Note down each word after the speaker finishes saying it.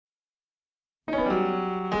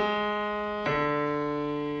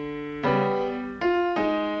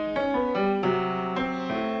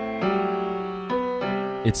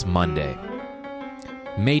It's Monday,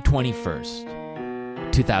 May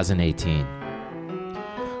 21st, 2018.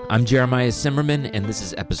 I'm Jeremiah Simmerman, and this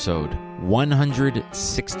is episode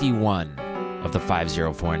 161 of the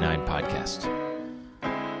 5049 podcast.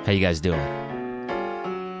 How you guys doing?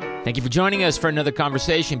 Thank you for joining us for another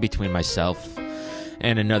conversation between myself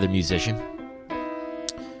and another musician.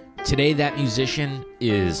 Today, that musician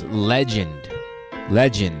is legend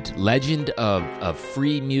of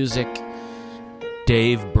free music,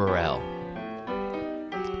 Dave Burrell.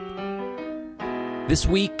 This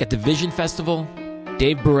week at the Vision Festival,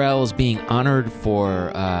 Dave Burrell is being honored for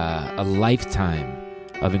a lifetime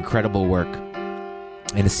of incredible work.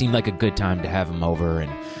 And it seemed like a good time to have him over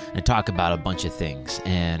and talk about a bunch of things.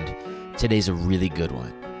 And today's a really good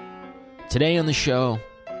one. Today on the show,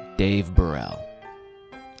 Dave Burrell.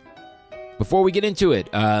 Before we get into it,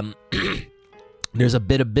 there's a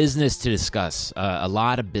bit of business to discuss, a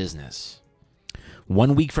lot of business.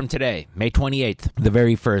 1 week from today, May 28th, the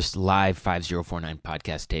very first live 5049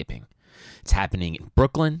 podcast taping. It's happening in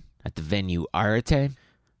Brooklyn at the venue Arete.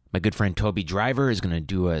 My good friend Toby Driver is going to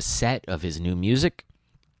do a set of his new music.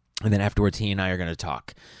 And then afterwards, he and I are going to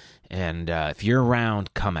talk. And if you're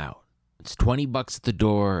around, come out. It's $20 at the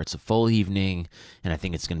door. It's a full evening. And I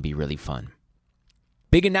think it's going to be really fun.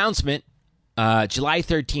 Big announcement. July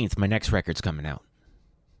 13th, my next record's coming out.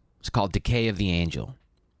 It's called Decay of the Angel.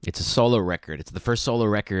 It's a solo record. It's the first solo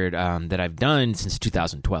record that I've done since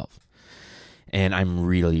 2012. And I'm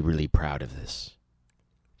really, really proud of this.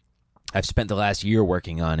 I've spent the last year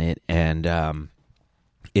working on it, and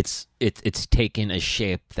it's taken a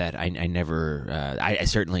shape that I never, I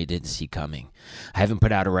certainly didn't see coming. I haven't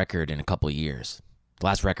put out a record in a couple years. The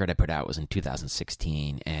last record I put out was in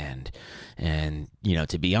 2016, and you know,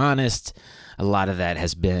 to be honest, a lot of that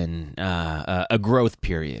has been a growth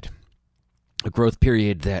period. A growth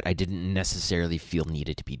period that I didn't necessarily feel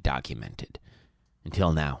needed to be documented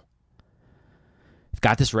until now. I've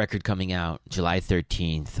got this record coming out July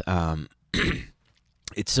 13th.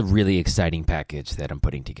 It's a really exciting package that I'm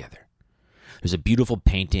putting together. There's a beautiful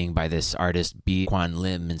painting by this artist, B. Quan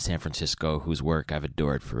Lim in San Francisco, whose work I've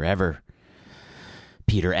adored forever.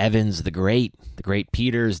 Peter Evans, the great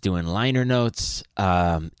Peter, is doing liner notes.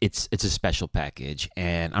 It's a special package,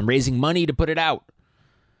 and I'm raising money to put it out.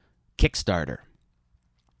 Kickstarter.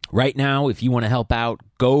 Right now, if you want to help out,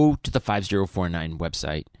 go to the 5049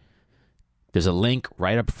 website. There's a link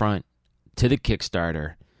right up front to the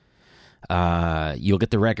Kickstarter. You'll get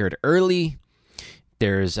the record early.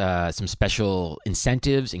 There's some special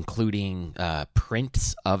incentives, including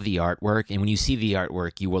prints of the artwork. And when you see the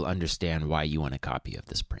artwork, you will understand why you want a copy of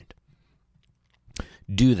this print.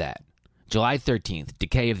 Do that. July 13th,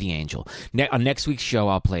 Decay of the Angel. On next week's show,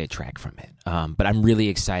 I'll play a track from it. But I'm really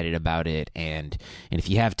excited about it. And if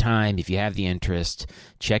you have time, if you have the interest,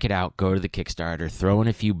 check it out. Go to the Kickstarter. Throw in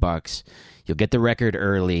a few bucks. You'll get the record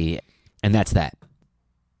early. And that's that.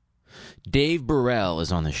 Dave Burrell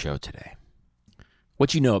is on the show today.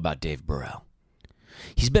 What you know about Dave Burrell?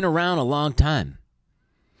 He's been around a long time.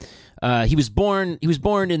 He was born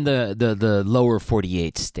in the lower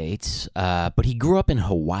 48 states, but he grew up in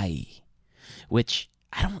Hawaii, which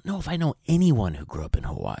I don't know if I know anyone who grew up in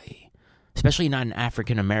Hawaii, especially not an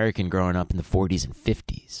African American growing up in the 40s and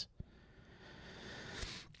 50s.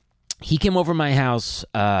 He came over my house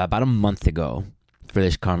about a month ago for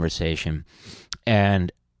this conversation,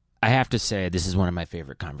 and I have to say this is one of my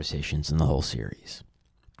favorite conversations in the whole series.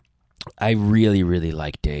 I really, really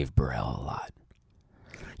like Dave Burrell a lot.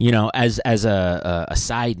 You know, as a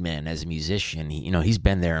sideman, as a musician, he's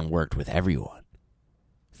been there and worked with everyone.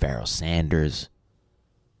 Pharoah Sanders,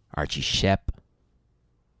 Archie Shepp,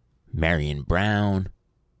 Marion Brown.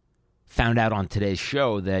 Found out on today's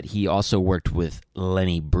show that he also worked with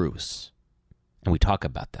Lenny Bruce. And we talk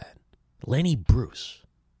about that. Lenny Bruce.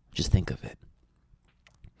 Just think of it.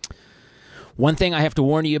 One thing I have to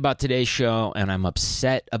warn you about today's show, and I'm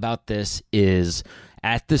upset about this, is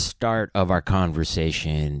at the start of our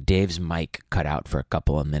conversation, Dave's mic cut out for a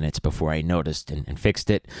couple of minutes before I noticed and fixed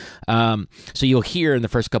it. So you'll hear in the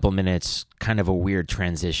first couple of minutes kind of a weird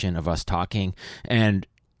transition of us talking. And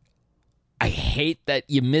I hate that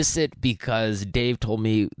you miss it because Dave told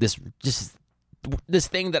me this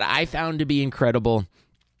thing that I found to be incredible,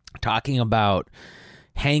 talking about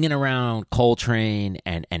hanging around Coltrane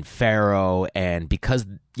and Pharoah, and because,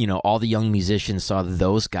 all the young musicians saw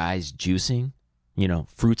those guys juicing,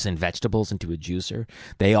 fruits and vegetables into a juicer,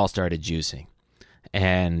 they all started juicing.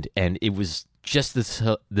 And it was just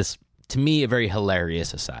this, to me, a very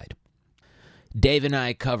hilarious aside. Dave and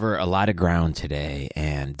I cover a lot of ground today,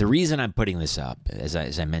 and the reason I'm putting this up, as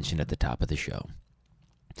I mentioned at the top of the show,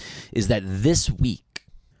 is that this week,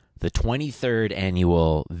 The 23rd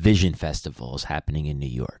annual Vision Festival is happening in New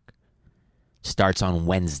York. Starts on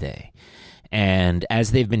Wednesday. And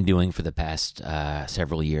as they've been doing for the past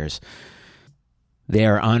several years, they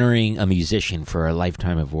are honoring a musician for a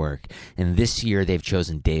lifetime of work. And this year they've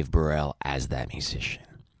chosen Dave Burrell as that musician.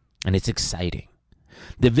 And it's exciting.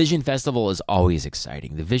 The Vision Festival is always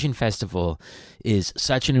exciting. The Vision Festival is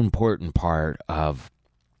such an important part of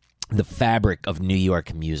the fabric of New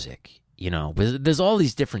York music. You know, there's all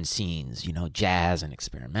these different scenes, you know, jazz and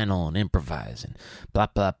experimental and improvise and blah,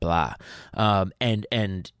 blah, blah.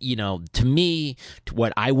 And you know, to me,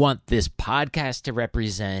 what I want this podcast to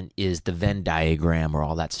represent is the Venn diagram where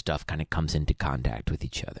all that stuff kind of comes into contact with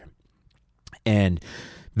each other. And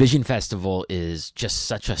Vision Festival is just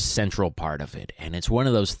such a central part of it. And it's one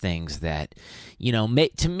of those things that, you know,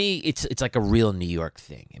 to me, it's like a real New York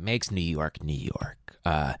thing. It makes New York, New York.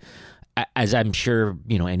 As I'm sure,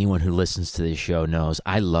 you know, anyone who listens to this show knows,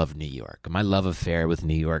 I love New York. My love affair with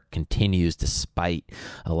New York continues despite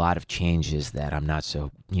a lot of changes that I'm not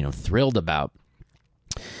so, you know, thrilled about.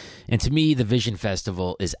 And to me, the Vision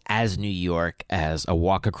Festival is as New York as a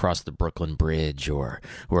walk across the Brooklyn Bridge or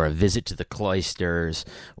a visit to the cloisters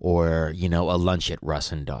or, you know, a lunch at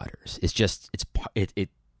Russ and Daughters. It's just, it's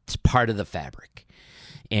part of the fabric.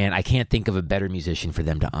 And I can't think of a better musician for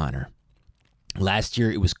them to honor. Last year,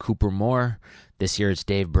 it was Cooper Moore. This year, it's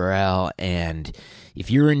Dave Burrell. And if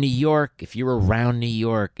you're in New York, if you're around New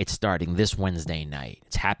York, it's starting this Wednesday night.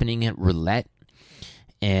 It's happening at Roulette.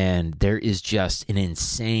 And there is just an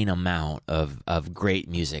insane amount of great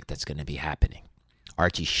music that's going to be happening.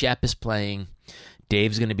 Archie Shepp is playing.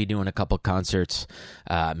 Dave's going to be doing a couple concerts.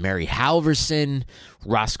 Mary Halverson,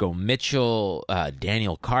 Roscoe Mitchell,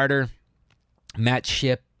 Daniel Carter, Matt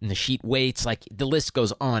Shipp, Nasheet Waits, like the list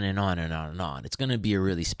goes on and on and on and on. It's going to be a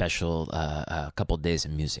really special couple of days of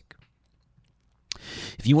music.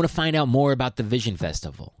 If you want to find out more about the Vision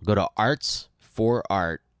Festival, go to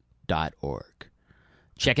artsforart.org.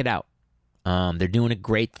 Check it out. They're doing a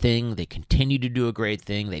great thing. They continue to do a great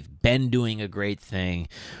thing. They've been doing a great thing.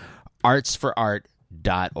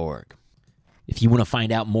 artsforart.org. If you want to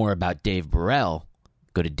find out more about Dave Burrell,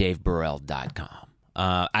 go to daveburrell.com.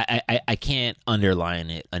 I can't underline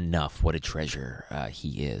it enough what a treasure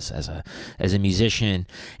he is as a musician,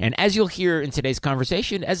 and as you'll hear in today's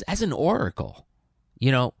conversation, as an oracle.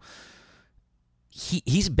 You know,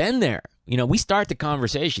 he's been there. You know, we start the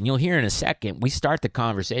conversation. You'll hear in a second. We start the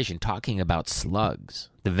conversation talking about Slugs,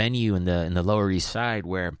 the venue in the Lower East Side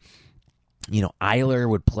where, you know, Eiler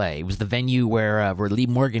would play. It was the venue where Lee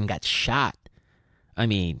Morgan got shot. I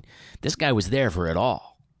mean, this guy was there for it all.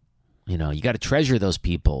 You know, you got to treasure those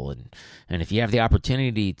people, and if you have the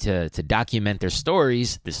opportunity to document their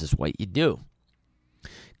stories, this is what you do.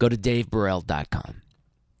 Go to daveburrell.com.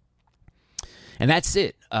 And that's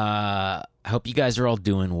it. I hope you guys are all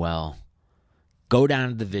doing well. Go down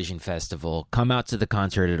to the Vision Festival. Come out to the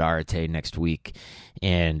concert at Arete next week,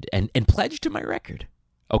 and pledge to my record.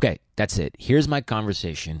 Okay, that's it. Here's my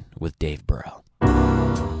conversation with Dave Burrell.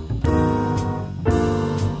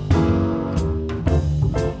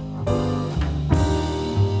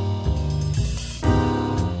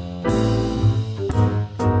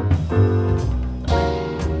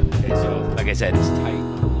 Like I said, it's tight,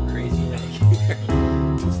 crazy back here.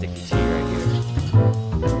 Sticky tea right here.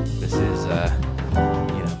 This is, you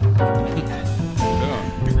know,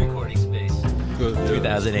 your recording space. Good, yeah.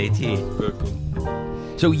 2018. Good.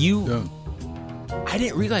 So I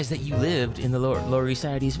didn't realize that you lived in the Lower East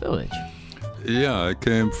Side East Village. Yeah, I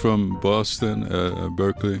came from Boston,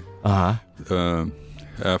 Berkeley.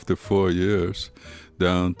 After 4 years,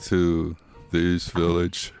 down to the East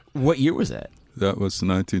Village. What year was that? That was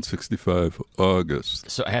 1965, August.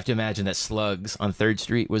 So I have to imagine that Slugs on 3rd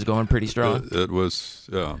Street was going pretty strong? It was,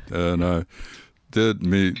 yeah. And I did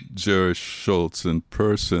meet Jerry Schultz in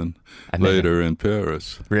person later in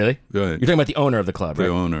Paris. Really? Right. You're talking about the owner of the club, right?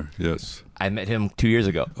 The owner, yes. I met him 2 years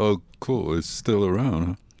ago. Oh, cool. He's still around,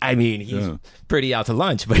 huh? I mean, he's pretty out to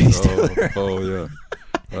lunch, but he's still around. Oh, yeah.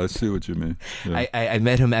 I see what you mean. Yeah. I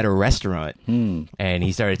met him at a restaurant, and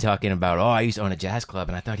he started talking about, I used to own a jazz club,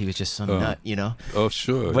 and I thought he was just some nut, you know? Oh,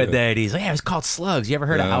 sure. But then he's like, it was called Slugs. You ever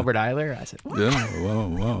heard of Albert Eiler? I said, what? Yeah,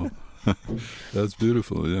 wow. That's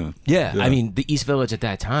beautiful, yeah. Yeah, I mean, the East Village at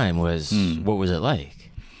that time was, what was it like?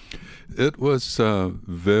 It was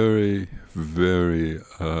very, very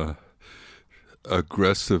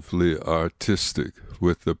aggressively artistic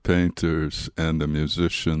with the painters and the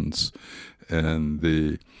musicians and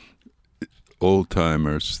the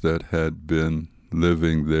old-timers that had been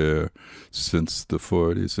living there since the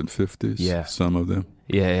 40s and 50s, some of them.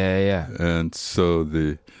 Yeah. And so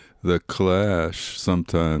the the clash.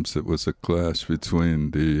 Sometimes it was a clash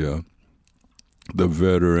between the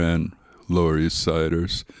veteran Lower East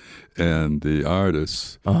Siders and the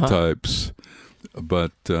artists types,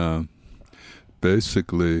 but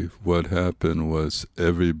basically what happened was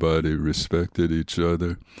everybody respected each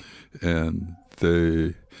other, and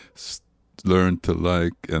they learned to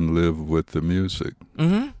like and live with the music.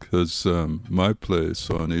 Because my place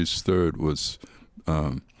on East 3rd was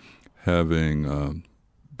having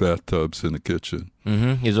bathtubs in the kitchen.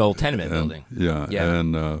 His old tenement building. Yeah,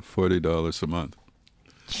 and $40 a month.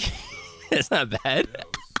 That's not bad. Yeah,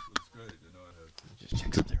 it's great. You know, Just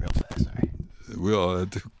check something real fast. Sorry. we all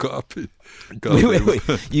had to copy.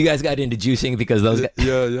 Wait. You guys got into juicing because those guys...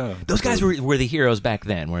 Yeah. Those guys were the heroes back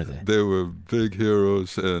then, weren't they? They were big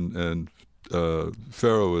heroes, and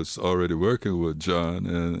Pharoah was already working with John,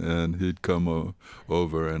 and he'd come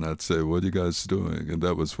over, and I'd say, "What are you guys doing?" And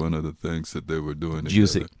that was one of the things that they were doing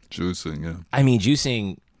together. Juicing, yeah. I mean,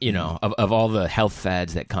 juicing, you know, of all the health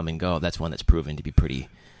fads that come and go, that's one that's proven to be pretty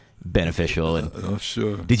beneficial. And Oh,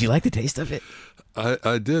 sure. did you like the taste of it?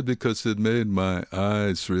 I did, because it made my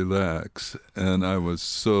eyes relax, and I was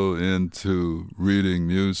so into reading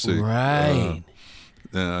music. Right.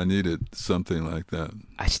 And I needed something like that.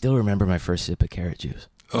 I still remember my first sip of carrot juice.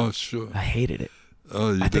 Oh, sure. I hated it.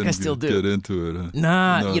 Oh, you I think didn't I still do. get into it, huh?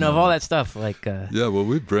 Nah, No, you know, of no. all that stuff, like... Yeah, well,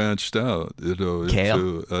 we branched out, you know,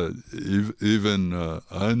 Kale? into even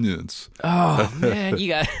onions. Oh, man, you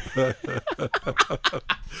got...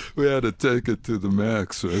 We had to take it to the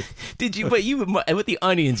max, right? Did you? But you, with the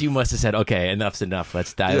onions, you must have said, "Okay, enough's enough.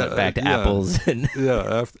 Let's dial it back to yeah. apples." And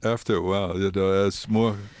Yeah, after a while, you know, as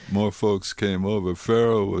more folks came over,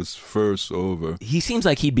 Pharoah was first over. he seems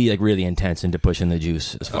like he'd be like really intense into pushing the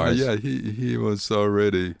juice as far as. Yeah, he was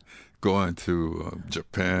already going to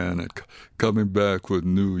Japan and coming back with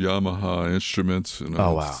new Yamaha instruments. And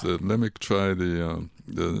Oh, wow. said, "Let me try the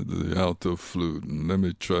alto flute, and let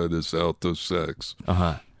me try this alto sax."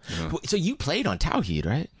 Yeah. So you played on Tauheed,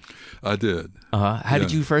 right? I did. How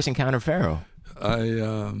did Yeah. you first encounter Pharoah?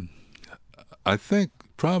 I think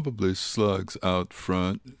probably Slugs out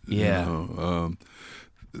front. Yeah. You know,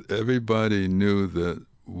 everybody knew that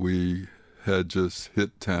we had just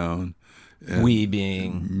hit town. And We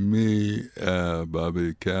being me,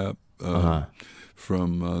 Bobby Cap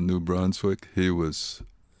from New Brunswick. He was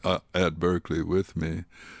at Berkeley with me,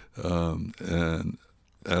 and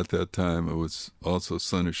at that time it was also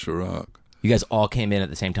Sonny Chirac. you guys all came in at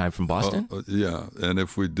the same time from Boston. Yeah, and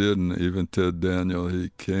if we didn't, even Ted Daniel, he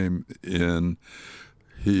came in.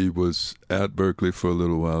 He was at Berkeley for a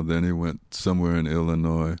little while. Then he went somewhere in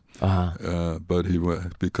Illinois, but he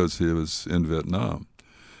went because he was in Vietnam.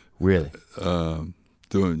 Really?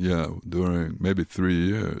 During maybe 3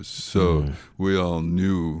 years. So we all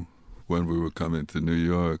knew when we were coming to New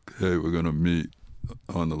York, hey, we're going to meet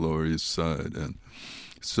on the Lower East Side. And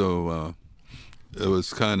so it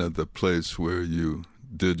was kind of the place where you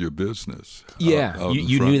did your business. Yeah, out in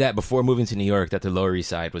you front. knew that before moving to New York that the Lower East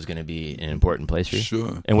Side was going to be an important place for you.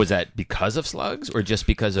 Sure. And was that because of Slugs or just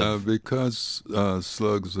because of? Because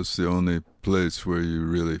Slugs was the only place where you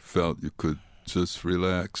really felt you could just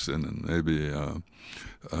relax and maybe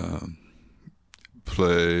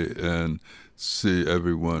play and see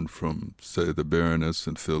everyone from, say, the Baroness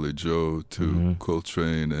and Philly Joe to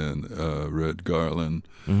Coltrane and Red Garland.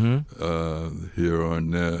 Hear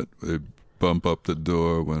Ornette. They bump up the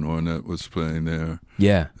door when Ornette was playing there.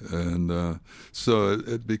 Yeah. And so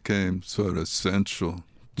it became sort of central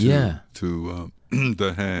to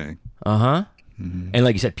the hang. And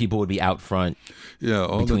like you said, people would be out front. Yeah,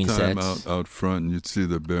 all between the time sets. out front, and you'd see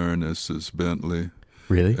the Baroness's Bentley.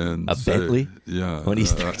 Really? And A Bentley? Yeah, On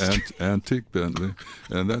East 3rd Street. antique Bentley,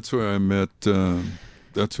 and that's where I met.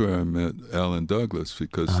 That's where I met Alan Douglas,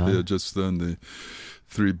 because he had just done the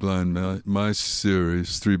Three Blind Mice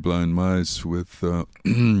series, Three Blind Mice with Art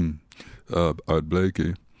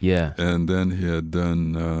Blakey. Yeah. And then he had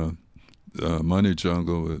done Money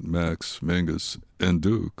Jungle with Max Mingus and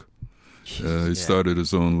Duke. He started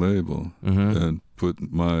his own label and put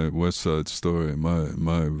my West Side Story,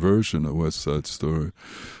 my version of West Side Story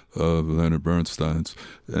of Leonard Bernstein's.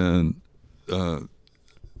 And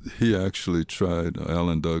he actually tried,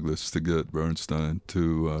 Alan Douglas, to get Bernstein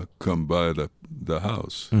to come by the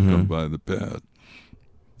house, come by the pad.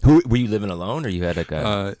 Who were you living alone, or you had like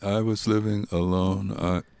a? I was living alone.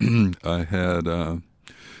 I had a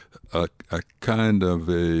kind of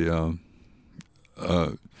a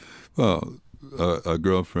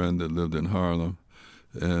girlfriend that lived in Harlem,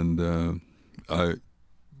 and I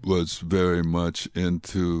was very much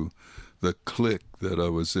into the clique that I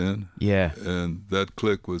was in. Yeah. And that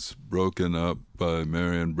clique was broken up by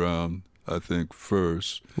Marion Brown, I think,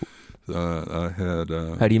 first. I had...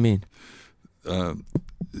 How do you mean?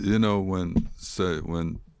 You know, when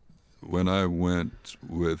I went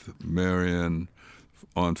with Marion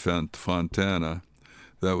on Fontana,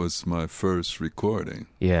 that was my first recording.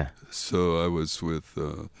 Yeah. So I was with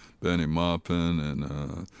Benny Maupin and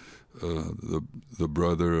the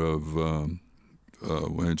brother of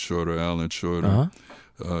Wayne Shorter, Alan Shorter,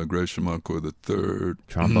 Gratian Marcourt III,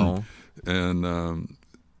 trombone, and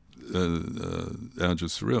Andrew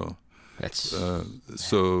Cyrille. That's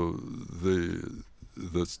so the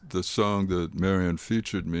song that Marion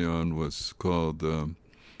featured me on was called "The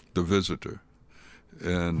Visitor,"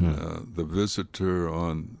 and "The Visitor"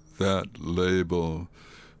 on that label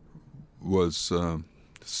was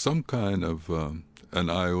some kind of an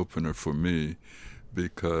eye-opener for me,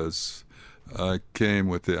 because I came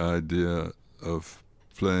with the idea of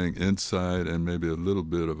playing inside and maybe a little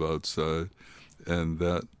bit of outside, and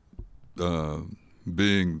that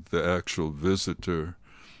being the actual visitor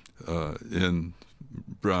in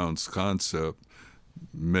Brown's concept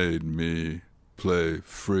made me play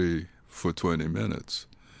free for 20 minutes.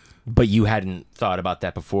 But you hadn't thought about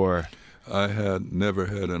that before? I had never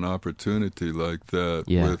had an opportunity like that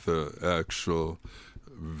with an actual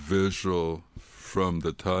visual from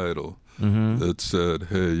the title that said,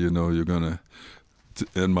 hey, you know, you're going to,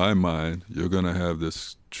 in my mind, you're going to have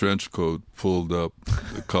this trench coat pulled up,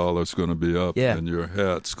 the collar's going to be up, and your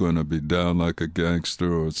hat's going to be down like a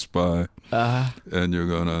gangster or a spy, and you're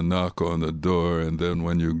going to knock on the door, and then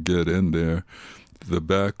when you get in there, the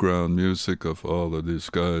background music of all of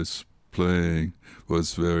these guys playing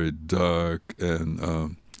was very dark and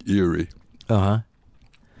eerie. And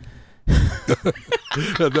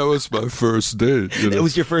that was my first date. You know? It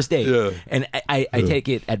was your first date? Yeah. And I take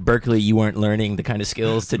it at Berkeley you weren't learning the kind of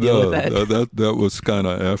skills to deal with that? That was kind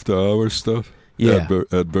of after-hour stuff. Yeah.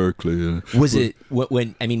 At Berkeley. Yeah. Was it,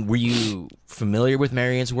 were you familiar with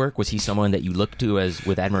Marion's work? Was he someone that you looked to as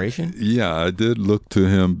with admiration? Yeah, I did look to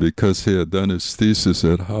him because he had done his thesis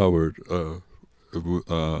at Howard on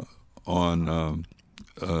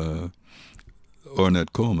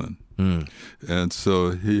Ornette Coleman. And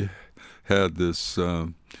so he had this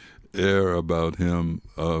air about him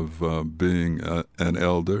of being an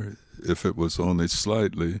elder, if it was only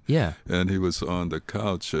slightly. Yeah. And he was on the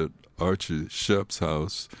couch at Archie Shepp's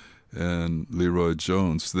house, and Leroy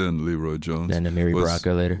Jones, then Amiri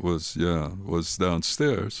Baraka later, was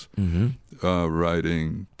downstairs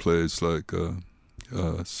writing plays like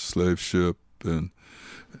Slave Ship, and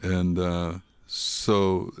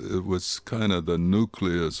so it was kind of the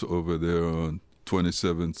nucleus over there on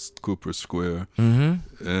 27th Cooper Square,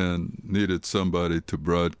 and needed somebody to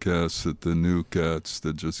broadcast that the new cats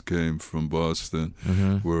that just came from Boston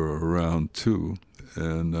were around too.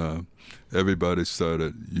 And everybody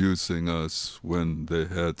started using us when they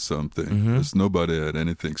had something, because nobody had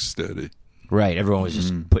anything steady. Right, everyone was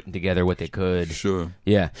just putting together what they could. Sure.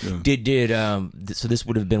 Yeah. So this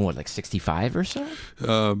would have been what, like 65 or so?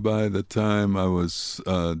 By the time I was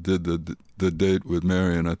did the date with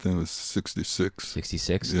Marion, I think it was 66.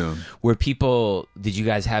 66? Yeah. Did you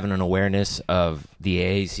guys have an awareness of the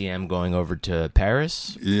AACM going over to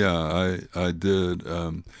Paris? Yeah, I did.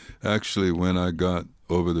 Actually, when I got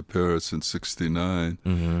over to Paris in 69,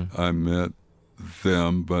 I met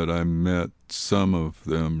them, but I met some of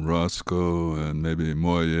them, Roscoe and maybe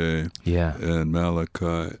Moyer and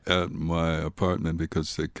Malachi, at my apartment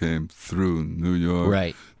because they came through New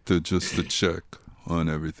York to check on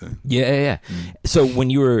everything. Yeah. So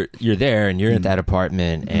when you're there and you're at that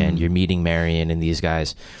apartment and you're meeting Marion and these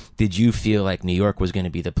guys, did you feel like New York was going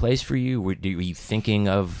to be the place for you? Were you thinking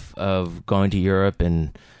of going to Europe?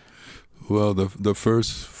 And well, the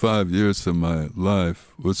first 5 years of my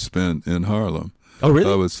life was spent in Harlem. Oh,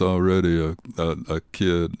 really? I was already a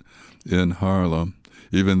kid in Harlem,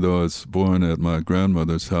 even though I was born at my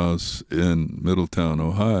grandmother's house in Middletown,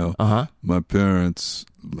 Ohio. My parents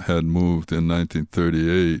had moved in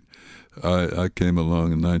 1938. I came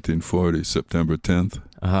along in 1940, September 10th.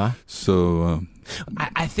 So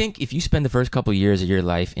I think if you spend the first couple of years of your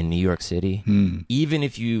life in New York City, even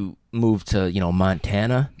if you move to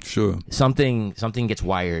Montana, sure, something gets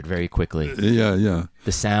wired very quickly. Yeah.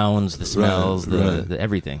 The sounds, the smells, the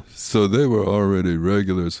everything. So they were already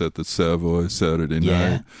regulars at the Savoy Saturday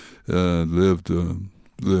night. Lived a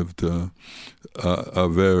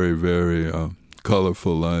very, very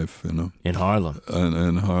colorful life, in Harlem. In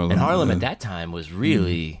Harlem. And Harlem at that time was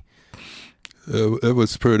really. It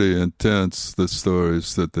was pretty intense, the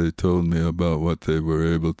stories that they told me about what they were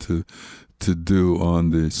able to to do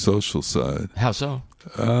on the social side. How so?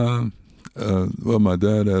 Well, my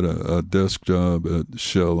dad had a desk job at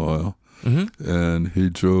Shell Oil, and he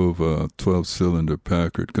drove a 12-cylinder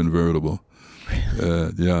Packard convertible.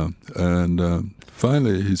 And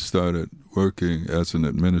finally he started working as an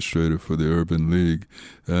administrator for the Urban League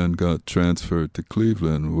and got transferred to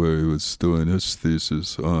Cleveland, where he was doing his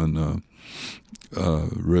thesis on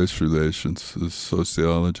race relations, as a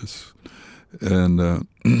sociologist. And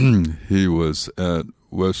he was at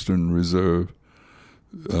Western Reserve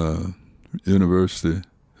University,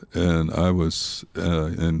 and I was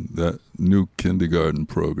in that new kindergarten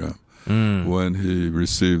program when he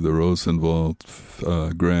received the Rosenwald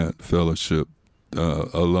Grant Fellowship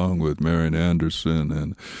along with Marian Anderson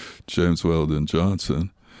and James Weldon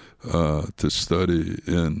Johnson to study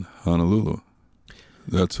in Honolulu.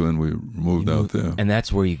 That's when we moved out there. And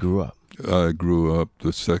that's where you grew up? I grew up,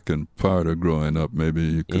 the second part of growing up, maybe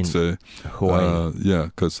you could say. Hawaii. Yeah,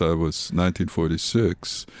 because I was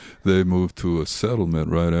 1946. They moved to a settlement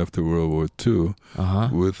right after World War II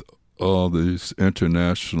with all these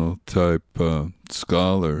international type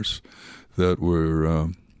scholars that were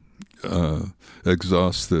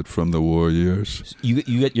exhausted from the war years.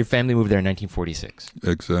 Your family moved there in 1946.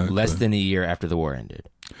 Exactly. Less than a year after the war ended.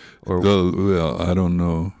 Well, I don't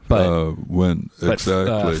know when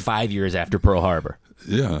exactly. 5 years after Pearl Harbor.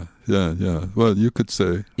 Yeah. Well, you could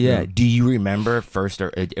say. Yeah. Do you remember first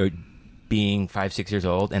or being 5-6 years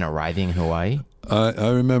old and arriving in Hawaii? I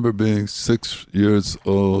remember being 6 years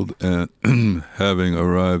old and having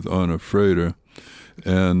arrived on a freighter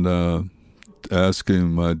and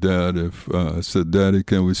asking my dad if I said, "Daddy,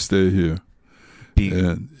 can we stay here?"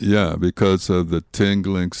 And yeah, because of the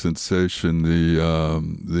tingling sensation, the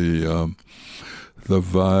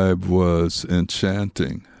vibe was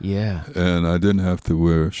enchanting. Yeah. And I didn't have to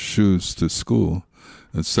wear shoes to school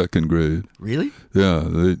in second grade. Really?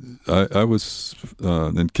 Yeah. I was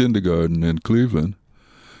in kindergarten in Cleveland,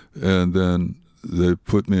 and then they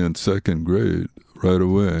put me in second grade right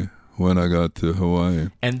away when I got to Hawaii.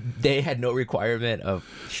 And they had no requirement of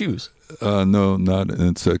shoes? No, not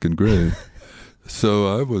in second grade.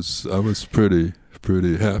 So I was pretty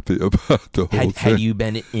happy about the whole thing. Had you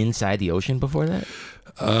been inside the ocean before that?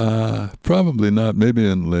 Probably not. Maybe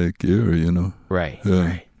in Lake Erie, Right. Yeah.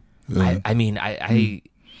 Right. Yeah.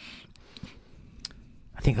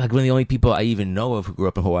 I think like one of the only people I even know of who grew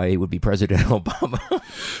up in Hawaii would be President Obama.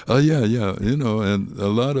 Oh yeah. And a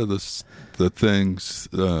lot of the things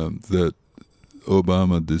that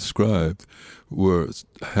Obama described were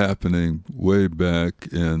happening way back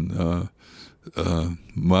in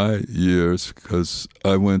my years, because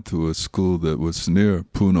I went to a school that was near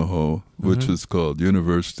Punahou, which is called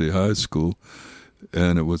University High School,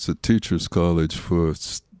 and it was a teacher's college for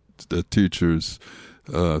the teachers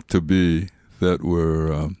to be that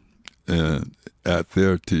were at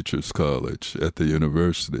their teacher's college at the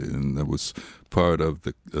university, and it was part of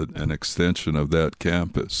an extension of that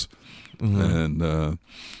campus. And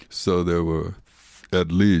so there were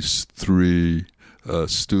at least 3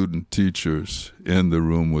 student teachers in the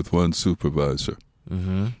room with one supervisor.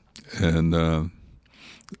 And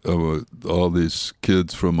all these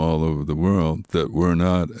kids from all over the world that were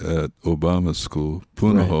not at Obama's school,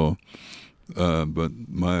 Punahou. Right. But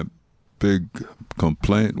my big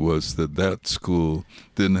complaint was that school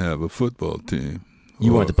didn't have a football team.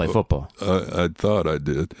 You wanted to play football. I thought I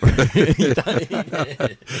did. But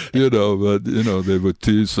they would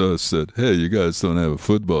tease us that, hey, you guys don't have a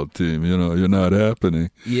football team. You're not happening.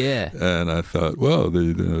 Yeah. And I thought, well,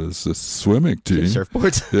 there's a swimming team.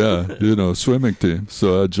 Surfboards. Yeah, swimming team.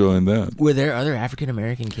 So I joined that. Were there other African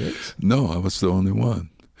American kids? No, I was the only one.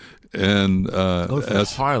 And from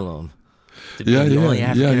Harlem. The only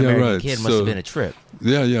African American kid must have been a trip.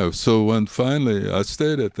 Yeah. So when finally I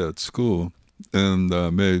stayed at that school and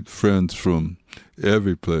made friends from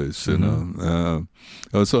every place, I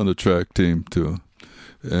was on the track team too,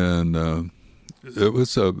 and it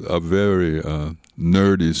was a very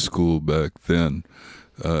nerdy school back then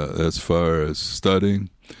as far as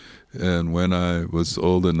studying. And when I was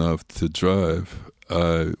old enough to drive,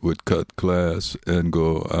 I would cut class and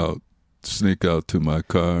go out, sneak out to my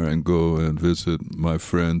car and go and visit my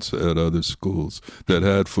friends at other schools that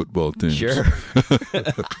had football teams. Sure.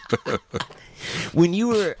 When you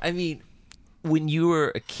were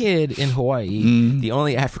a kid in Hawaii, the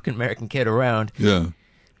only African American kid around,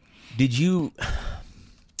 did you?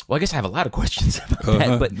 Well, I guess I have a lot of questions about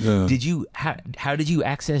that. But did you? How did you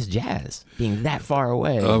access jazz, being that far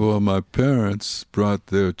away? Well, my parents brought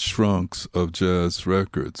their trunks of jazz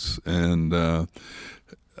records, and I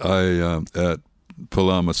at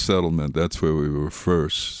Palama Settlement. That's where we were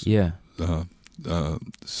first. Yeah.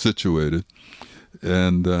 situated.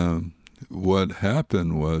 And what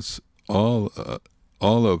happened was all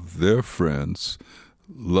of their friends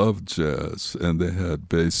loved jazz, and they had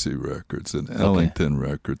Basie records and Ellington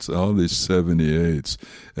records, all these 78s.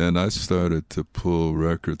 And I started to pull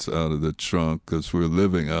records out of the trunk because we're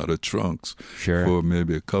living out of trunks for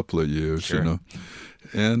maybe a couple of years, you know.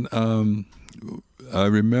 And I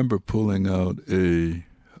remember pulling out a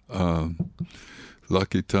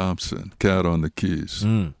Lucky Thompson, Cat on the Keys.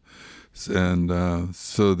 And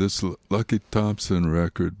so this Lucky Thompson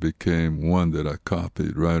record became one that I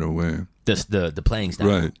copied right away. The playing style.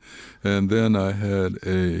 Right. And then I had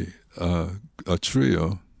a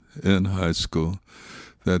trio in high school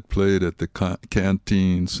that played at the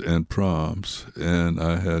canteens and proms, and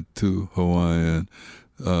I had two Hawaiian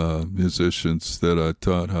musicians that I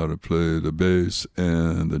taught how to play the bass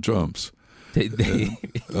and the drums.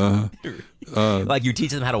 Like you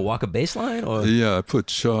teach them how to walk a bass line? Or? Yeah, I put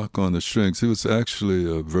chalk on the strings. He was actually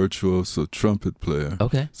a virtuoso trumpet player.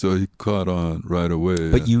 Okay. So he caught on right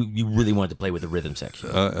away. But you really wanted to play with the rhythm section?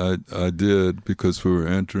 I did, because we were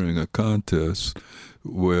entering a contest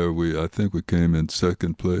where I think we came in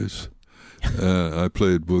second place. I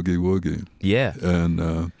played Boogie Woogie. Yeah.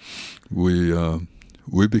 And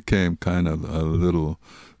we became kind of a little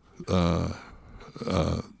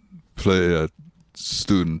play at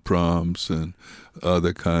student proms and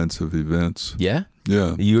other kinds of events. Yeah?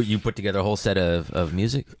 Yeah. You put together a whole set of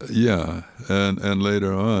music? Yeah. And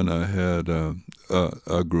later on I had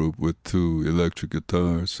a group with two electric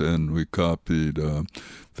guitars, and we copied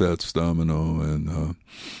Fats Domino, and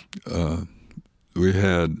we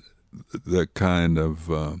had that kind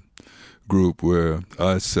of group where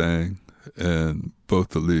I sang and both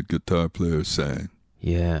the lead guitar players sang.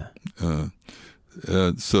 Yeah.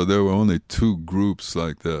 So there were only two groups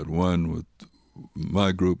like that.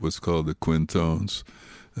 My group was called the Quintones,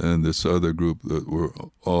 and this other group that were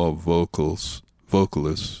all vocalists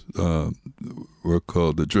were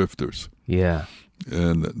called the Drifters. Yeah.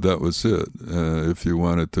 And that was it. If you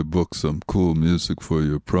wanted to book some cool music for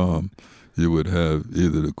your prom, you would have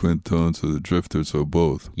either the Quintones or the Drifters or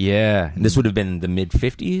both. Yeah. And this would have been the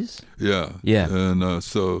mid-50s? Yeah. Yeah. And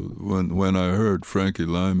so when I heard Frankie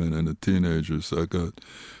Lyman and the Teenagers, I got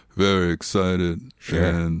very excited. Sure.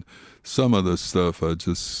 And some of the stuff I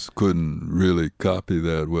just couldn't really copy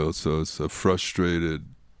that well, so it's a frustrated,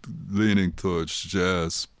 leaning towards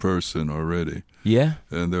jazz person already. Yeah.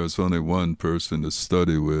 And there was only one person to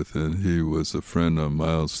study with, and he was a friend of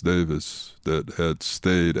Miles Davis that had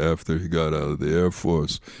stayed after he got out of the Air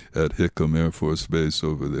Force at Hickam Air Force Base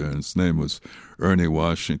over there. And his name was Ernie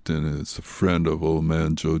Washington, and it's a friend of old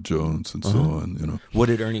man Joe Jones and so on, you know. What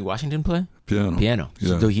did Ernie Washington play? Piano.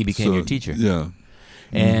 Yeah. So he became your teacher. Yeah.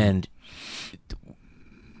 And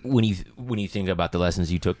when you think about the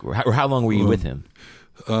lessons you took, or how long were you with him?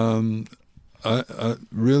 I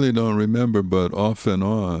really don't remember, but off and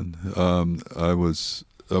on, I was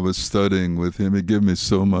studying with him. He gave me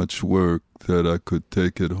so much work that I could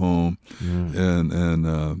take it home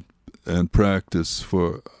and practice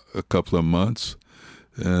for a couple of months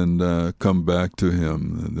and come back to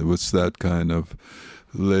him. And it was that kind of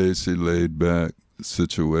lazy, laid back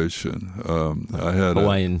situation. I had a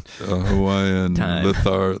Hawaiian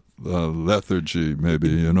lethargy, maybe,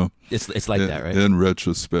 you know. It's like that, right? In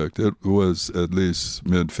retrospect, it was at least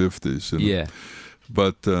mid-50s. You know? Yeah.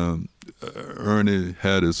 But Ernie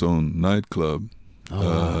had his own nightclub,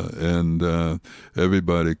 and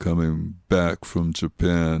everybody coming back from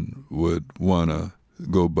Japan would want to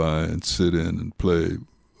go by and sit in and play.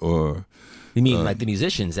 Or you mean like the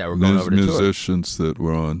musicians that were going over to tour? Musicians that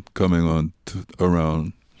were coming on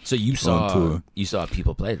around. So you saw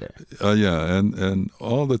people play there? Yeah, and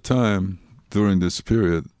all the time during this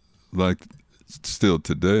period, like still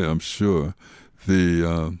today, I'm sure,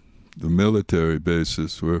 the military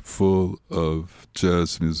bases were full of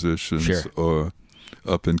jazz musicians or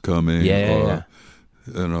up and coming, you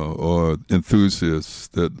know, or enthusiasts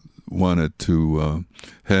that wanted to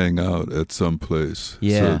hang out at some place.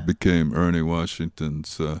 Yeah. So it became Ernie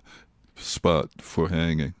Washington's spot for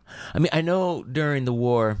hanging. I mean, I know during the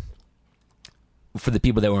war, for the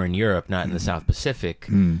people that were in Europe, not in the South Pacific,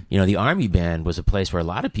 you know, the Army Band was a place where a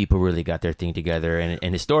lot of people really got their thing together,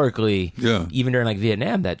 and historically, even during like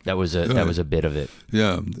Vietnam, that was a bit of it.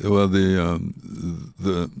 Yeah, well,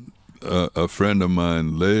 a friend of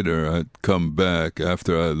mine later, I'd come back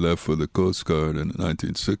after I left for the Coast Guard in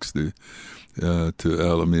 1960 to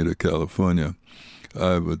Alameda, California.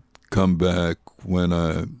 I would come back when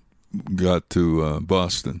I got to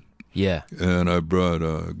Boston. Yeah, and I brought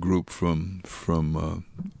a group from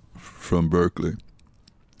Berkeley,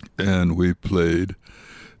 and we played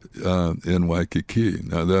in Waikiki.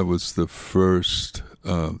 Now, that was the first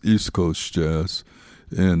East Coast jazz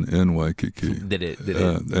in Waikiki. Did it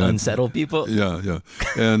unsettle people? Yeah.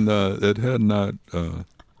 And it had not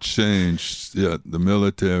changed yet. The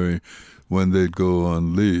military, when they'd go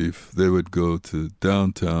on leave, they would go to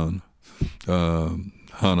downtown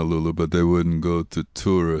Honolulu, but they wouldn't go to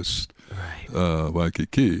tourist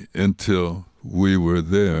Waikiki until we were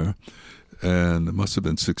there. And it must have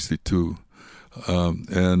been 1962.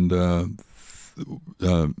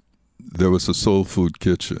 There was a soul food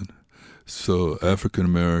kitchen. So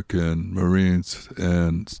African-American Marines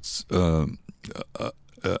and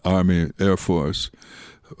Army Air Force,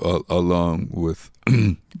 along with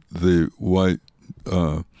the white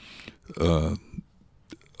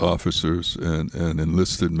officers and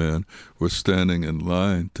enlisted men, were standing in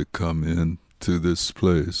line to come in to this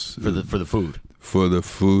place. For the food? For the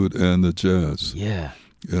food and the jazz. Yeah.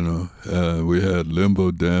 We had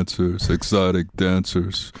limbo dancers, exotic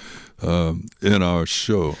dancers in our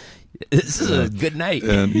show. This is a good night.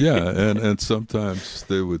 and sometimes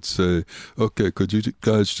they would say, "Okay, could you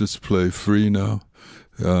guys just play free now?"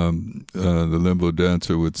 The limbo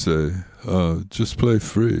dancer would say, "Just play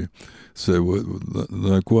free." Say, "What?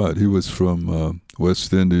 Like what?" He was from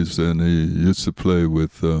West Indies, and he used to play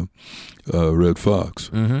with Red Fox.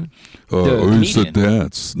 Mm-hmm. Or he used to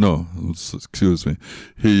dance. No, excuse me.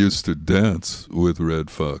 He used to dance with Red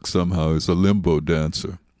Fox. Somehow he's a limbo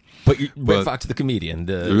dancer. But Red Fox, the comedian,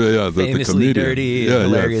 the famously the comedian. dirty,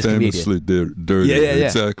 hilarious famously dirty. Yeah.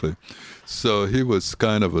 Exactly. So he was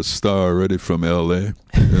kind of a star already from L.A.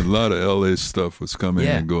 And a lot of L.A. stuff was coming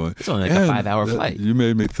and going. It's only like a 5-hour flight. You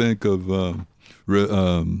made me think of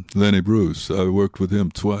Lenny Bruce. I worked with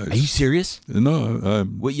him twice. Are you serious? No,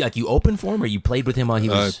 like you opened for him, or you played with him while he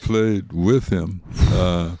was? I played with him,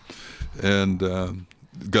 and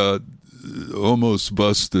got almost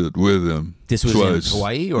busted with him. This was twice. in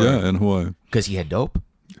Hawaii, or in Hawaii. Because he had dope.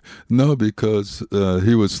 No, because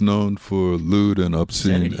he was known for lewd and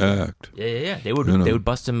obscene act. Yeah. They would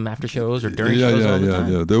bust him after shows or during shows all the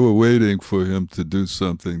time. Yeah. They were waiting for him to do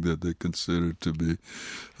something that they considered to be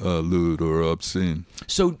lewd or obscene.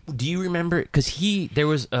 So, do you remember? Because there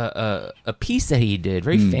was a piece that he did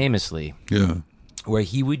very famously. Yeah. Where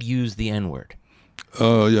he would use the N-word.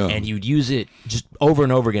 Oh, yeah. And you'd use it just over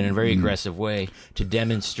and over again in a very aggressive way to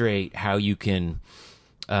demonstrate how you can,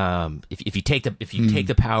 if you take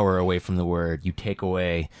the power away from the word, you take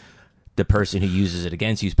away the person who uses it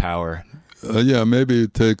against you's power. Maybe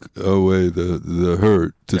take away the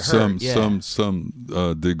hurt to some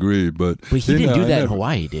degree, but he didn't do that in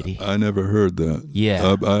Hawaii, did he? I never heard that.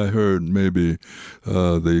 Yeah, I heard maybe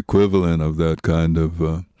the equivalent of that kind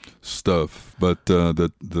of stuff. But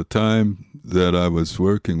the time that I was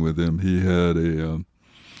working with him, he had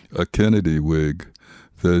a Kennedy wig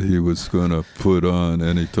that he was going to put on,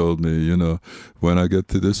 and he told me, when I get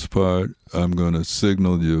to this part, I'm going to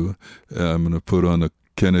signal you, and I'm going to put on a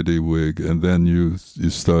Kennedy wig, and then you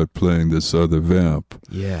start playing this other vamp.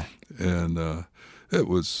 Yeah. And it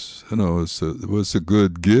was, it was a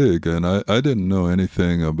good gig, and I didn't know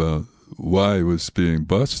anything about why he was being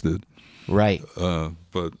busted. Right.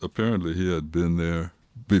 But apparently he had been there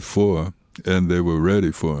before, and they were ready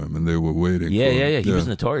for him, and they were waiting for him. Yeah. He was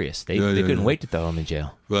notorious. They couldn't wait to throw him in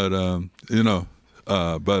jail. But,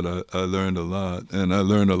 but I learned a lot, and I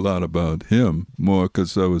learned a lot about him more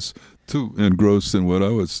because I was too engrossed in what I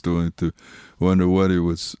was doing to wonder what he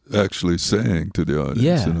was actually saying to the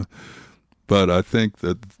audience. Yeah. But I think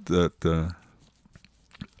that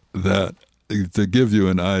to give you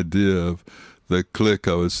an idea of the clique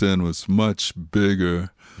I was in was much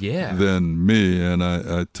bigger than me, and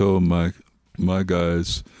I told my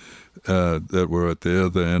guys that were at the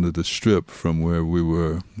other end of the strip from where we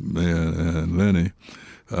were, me and Lenny,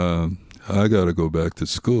 I got to go back to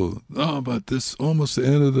school. Oh, but this almost the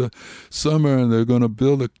end of the summer, and they're going to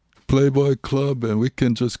build a Playboy Club, and we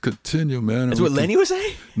can just continue, man. That's what Lenny was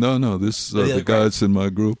saying? No, this is the guys in my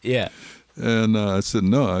group. Yeah. And I said,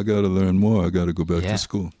 no, I got to learn more. I got to go back to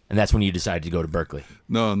school. And that's when you decided to go to Berkeley?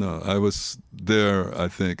 No. I was there, I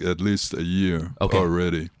think, at least a year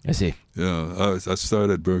already. I see. Yeah, I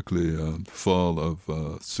started Berkeley fall of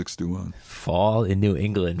 1961. Fall in New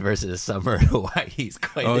England versus summer in Hawaii is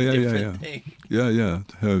quite a different thing. Yeah.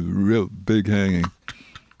 Real big hanging.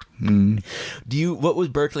 What was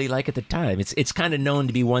Berkeley like at the time? It's kind of known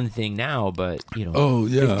to be one thing now, but 50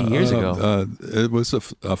 years ago, it was a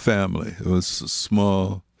family. It was a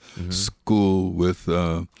small school with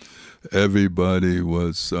everybody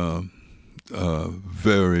was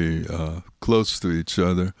very close to each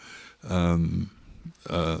other.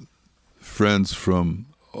 Friends from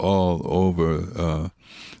all over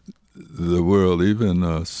the world. Even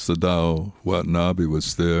Sadao Watanabe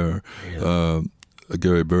was there. Really?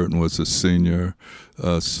 Gary Burton was a senior.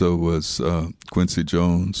 So was Quincy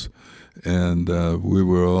Jones. And we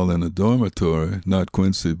were all in a dormitory. Not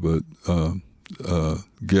Quincy, but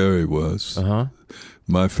Gary was. Uh-huh.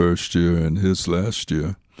 My first year and his last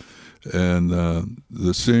year. And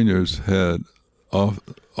the seniors had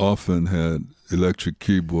often had electric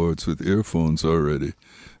keyboards with earphones already.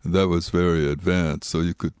 And that was very advanced, so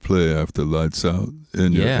you could play after lights out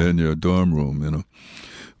in your dorm room, you know.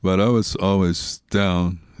 But I was always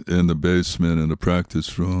down in the basement in the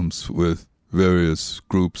practice rooms with various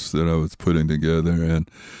groups that I was putting together, and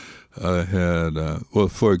I had, well,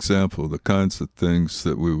 for example, the kinds of things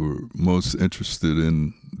that we were most interested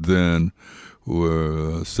in then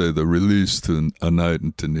were, say, the Release to A Night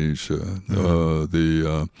in Tunisia,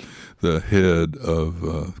 the Head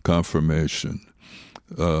of Confirmation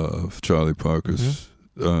of Charlie Parker's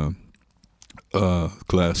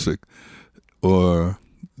classic, or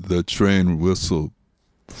the train whistle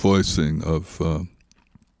voicing of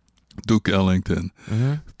Duke Ellington,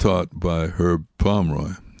 taught by Herb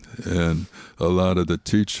Pomeroy. And a lot of the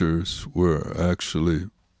teachers were actually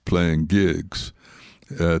playing gigs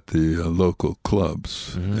at the local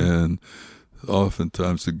clubs, and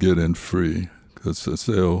oftentimes to get in free, because I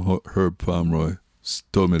say, Herb Pomeroy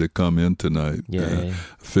told me to come in tonight. I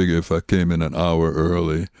figure if I came in an hour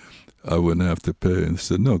early, I wouldn't have to pay. And he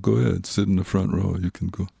said, no, go ahead, sit in the front row, you can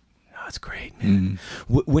go. Oh, that's great, man.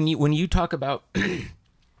 When you talk about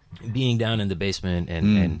being down in the basement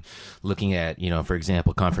and looking at, for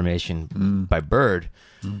example, Confirmation by Bird,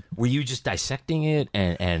 were you just dissecting it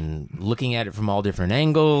and looking at it from all different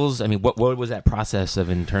angles? I mean, what was that process of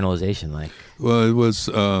internalization like? Well, it was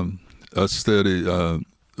a steady.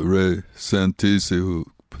 Ray Santisi, who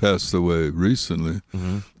passed away recently,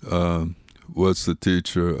 was the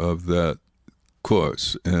teacher of that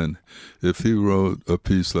course. And if he wrote a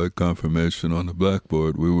piece like Confirmation on the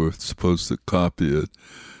blackboard, we were supposed to copy it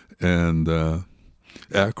and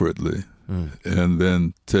accurately, and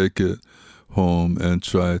then take it home and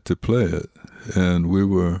try to play it. And we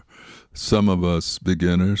were, some of us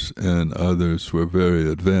beginners, and others were very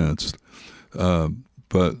advanced.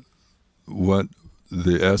 But what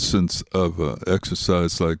the essence of an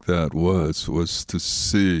exercise like that was to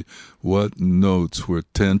see what notes were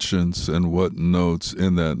tensions and what notes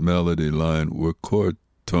in that melody line were chord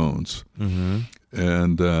tones.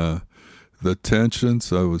 And the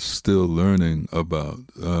tensions I was still learning about.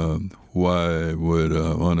 Why would,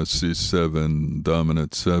 on a C7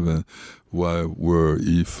 dominant 7, why were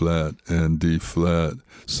E flat and D flat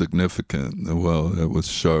significant? Well, that was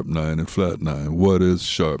sharp 9 and flat 9. What is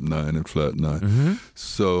sharp 9 and flat 9?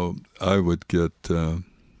 So I would get a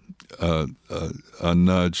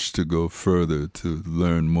nudge to go further, to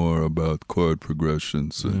learn more about chord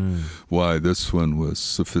progressions and why this one was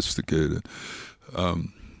sophisticated.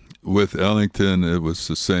 With Ellington, it was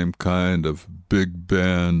the same kind of big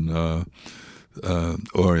band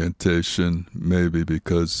orientation, maybe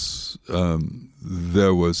because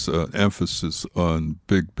there was an emphasis on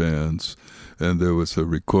big bands, and there was a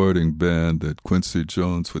recording band that Quincy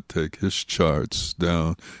Jones would take his charts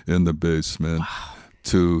down in the basement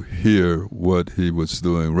to hear what he was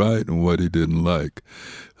doing right and what he didn't like.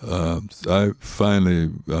 I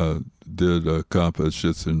finally did a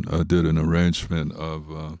composition, did an arrangement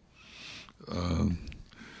of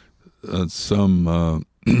some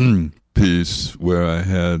piece where I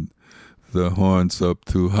had the horns up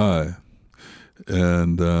too high,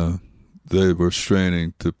 and they were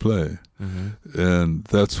straining to play. And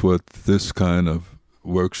that's what this kind of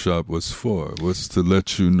workshop was for, was to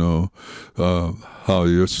let you know how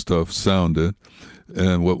your stuff sounded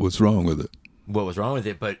and what was wrong with it. What was wrong with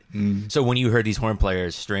it? But so when you heard these horn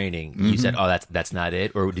players straining, you said, "Oh, that's not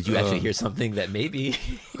it," or did you actually hear something that maybe?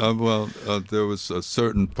 There was a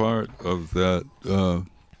certain part of that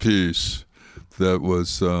piece that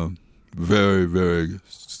was very, very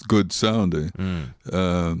good sounding,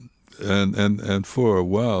 and for a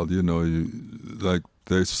while, they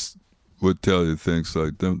would tell you things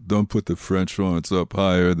like, don't put the French horns up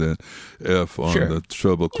higher than F on the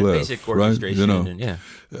treble clef, basic orchestration,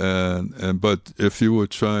 but if you were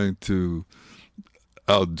trying to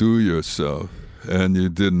outdo yourself and you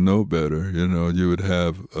didn't know better, you would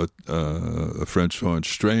have a French horn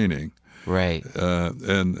straining, right?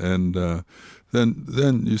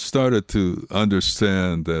 Then you started to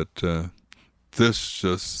understand that this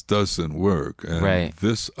just doesn't work, and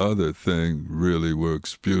this other thing really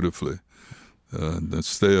works beautifully.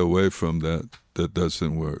 Stay away from that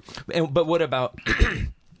doesn't work. But what about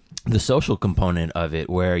the social component of it,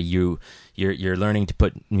 where you're learning to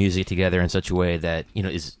put music together in such a way that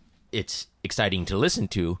it's exciting to listen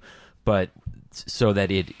to, but so that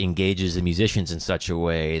it engages the musicians in such a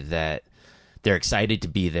way that they're excited to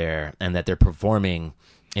be there and that they're performing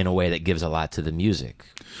in a way that gives a lot to the music.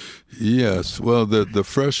 Yes, well, the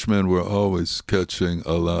freshmen were always catching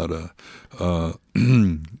a lot of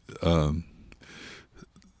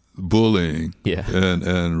bullying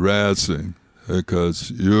and razzing,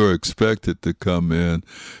 because you're expected to come in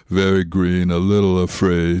very green, a little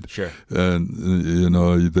afraid. Sure. And,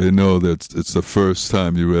 they know that it's the first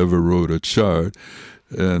time you ever wrote a chart.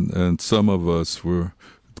 And some of us were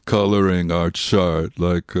coloring our chart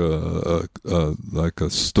like a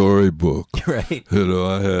storybook. Right.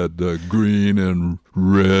 I had green and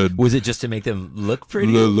red. Was it just to make them look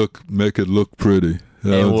pretty? Make it look pretty.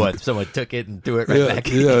 And what? Someone took it and threw it right back?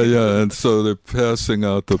 Yeah. And so they're passing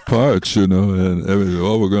out the parts, and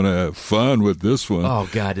we're going to have fun with this one. Oh,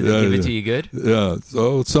 God. Did they give it to you good? Yeah.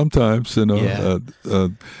 So sometimes,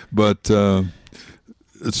 but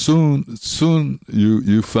soon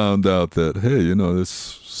you found out that, hey,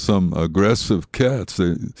 there's some aggressive cats.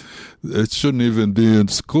 It shouldn't even be in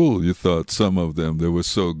school, you thought, some of them. They were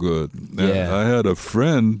so good. And I had a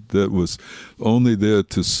friend that was only there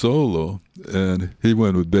to solo, and he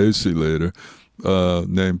went with Basie later,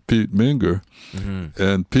 named Pete Minger. Mm-hmm.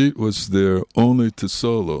 And Pete was there only to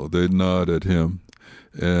solo. They'd nod at him.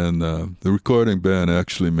 And the recording band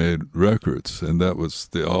actually made records, and that was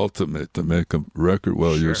the ultimate, to make a record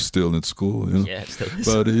while you're still in school. Yeah, it still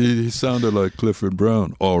is. But he sounded like Clifford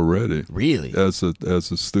Brown already. Really? As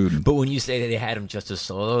a student. But when you say that they had him just as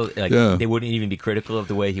solo, they wouldn't even be critical of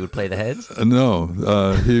the way he would play the heads? No,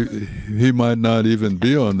 he might not even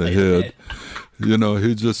be on the head.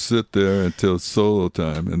 He'd just sit there until solo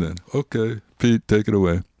time, and then, okay, Pete, take it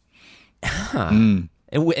away. Huh.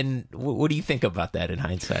 And what do you think about that in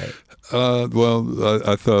hindsight? Well,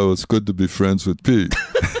 I thought it was good to be friends with Pete.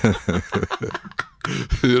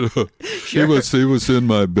 Sure. He was in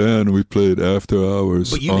my band. We played after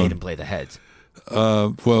hours. But you made him play the heads.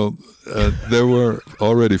 There were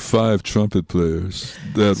already 5 trumpet players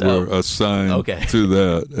that were assigned to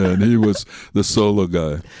that, and he was the solo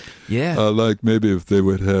guy. Yeah. Like maybe if they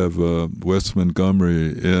would have Wes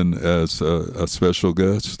Montgomery in as a special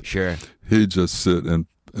guest. Sure. He'd just sit and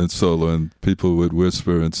solo, and people would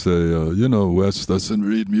whisper and say, Wes doesn't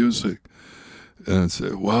read music. And I'd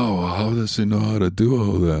say, wow, how does he know how to do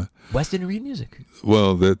all that? Wes didn't read music.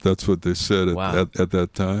 Well, that's what they said at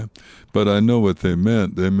that time. But I know what they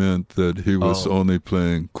meant. They meant that he was only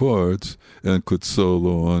playing chords and could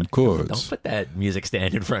solo on chords. Don't put that music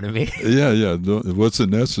stand in front of me. Yeah. It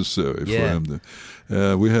wasn't necessary for him to.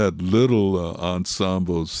 We had little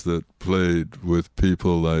ensembles that played with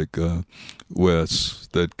people like Wes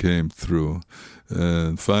that came through.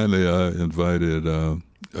 And finally I invited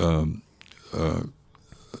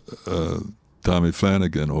Tommy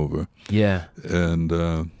Flanagan over. Yeah. And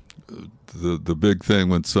the big thing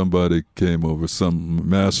when somebody came over, some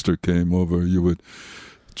master came over, you would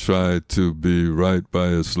try to be right by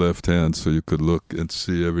his left hand so you could look and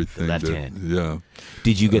see everything. Left hand. Yeah.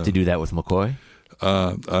 Did you get to do that with McCoy?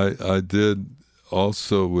 I did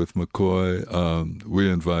also with McCoy.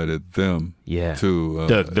 We invited them to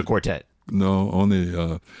the quartet. No, only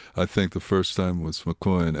I think the first time was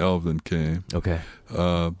McCoy and Elvin came. Okay.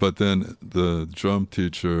 But then the drum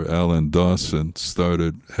teacher, Alan Dawson,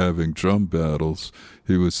 started having drum battles.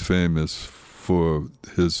 He was famous for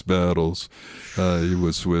his battles. He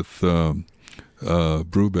was with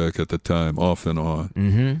Brubeck at the time, off and on.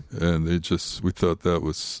 Mm-hmm. And we thought that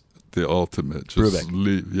was the ultimate.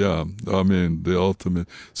 The ultimate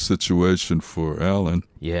situation for Alan.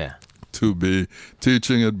 Yeah. To be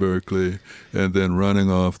teaching at Berkeley and then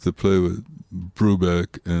running off to play with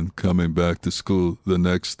Brubeck and coming back to school the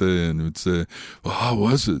next day, and would say, well, how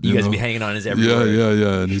was it? You guys would be hanging on his every word.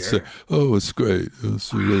 Yeah. And he'd say, oh, it's great. It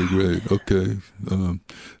was really great. Okay.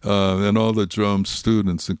 And all the drum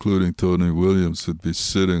students, including Tony Williams, would be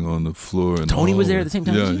sitting on the floor. Tony was there at the same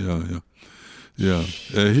time? Yeah.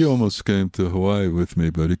 He almost came to Hawaii with me,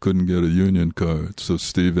 but he couldn't get a union card, so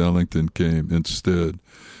Steve Ellington came instead.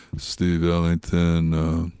 Steve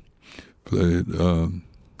Ellington played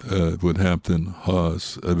with Hampton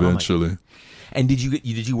Hawes eventually. And did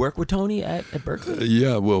you work with Tony at Berkeley?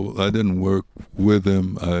 Yeah, well, I didn't work with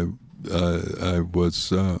him. I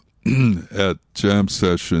was at jam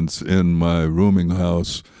sessions in my rooming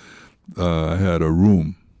house. I had a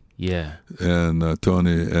room. Yeah. And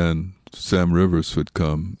Tony and Sam Rivers would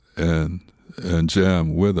come and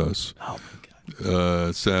jam with us. Oh, my God.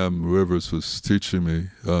 Sam Rivers was teaching me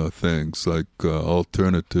things like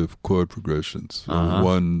alternative chord progressions.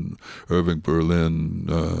 One Irving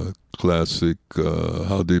Berlin classic,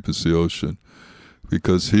 How Deep is the Ocean,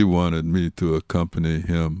 because he wanted me to accompany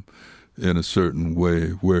him in a certain way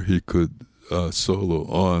where he could solo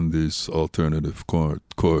on these alternative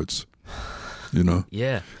chords. You know?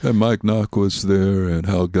 Yeah. And Mike Nock was there, and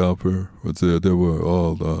Hal Galper was there. They were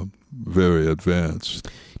all very advanced.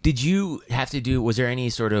 Did you have to do, was there any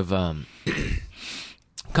sort of,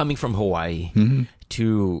 coming from Hawaii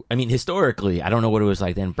to, I mean, historically, I don't know what it was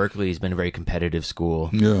like then. Berkeley has been a very competitive school.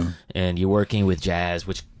 Yeah. And you're working with jazz,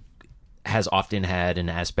 which has often had an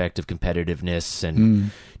aspect of competitiveness.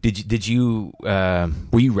 And did you, were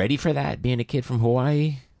you ready for that, being a kid from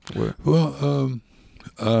Hawaii? Well,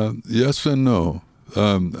 yes and no.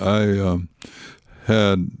 I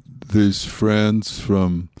had these friends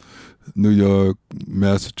from New York,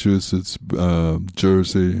 Massachusetts,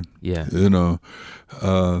 Jersey. Yeah. You know,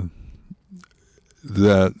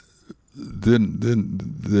 that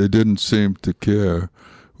they didn't seem to care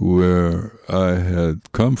where I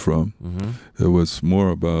had come from. It was more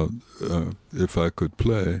about if I could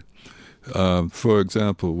play. For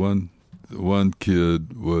example, one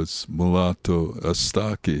kid was Mulatto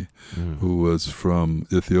Astaki, who was from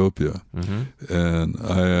Ethiopia. And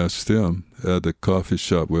I asked him at the coffee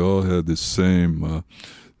shop, we all had the same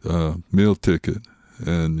meal ticket.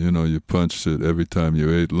 And, you know, you punched it every time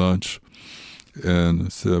you ate lunch. And I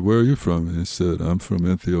said, where are you from? And he said, I'm from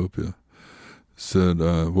Ethiopia. I said,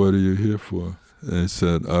 what are you here for? And he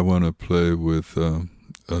said, I want to play with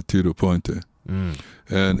Tito Puente.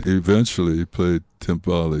 And eventually he played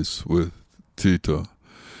timbales with Tito.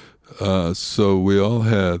 So we all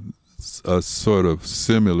had a sort of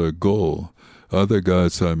similar goal. Other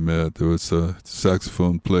guys I met, there was a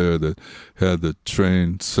saxophone player that had the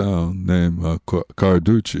trained sound named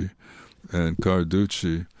Carducci. And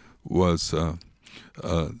Carducci was a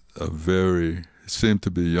very, seemed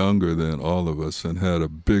to be younger than all of us and had a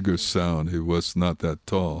bigger sound. He was not that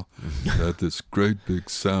tall. Had this great big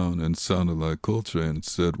sound and sounded like Coltrane. And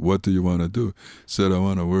said, what do you want to do? He said, I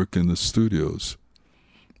want to work in the studios.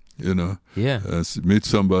 You know? Yeah. Meet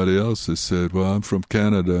somebody else that said, well, I'm from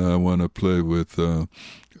Canada. I want to play with one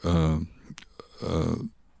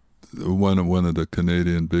of the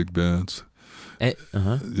Canadian big bands.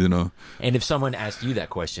 You know. And if someone asked you that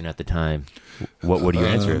question at the time, what would your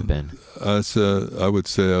answer have been? I would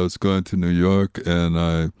say I was going to New York, and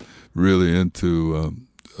I really into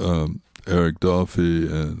Eric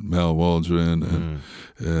Dolphy and Mal Waldron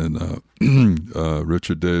and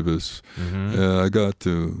Richard Davis. And I got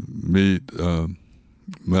to meet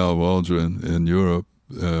Mal Waldron in Europe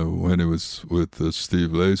when he was with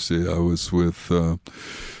Steve Lacy. I was with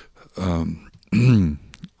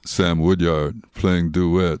Sam Woodyard playing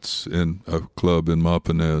duets in a club in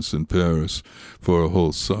Maupinez in Paris for a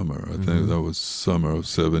whole summer. I think that was summer of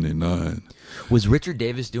 '79. Was Richard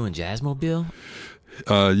Davis doing Jazzmobile?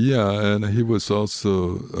 Yeah, and he was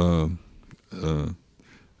also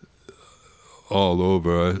all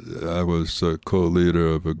over. I was a co-leader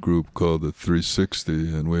of a group called the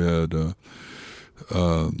 360, and we had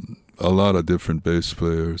a lot of different bass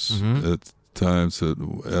players. At times, at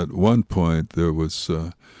one point, there was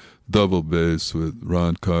double bass with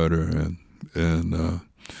Ron Carter and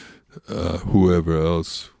whoever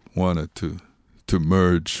else wanted to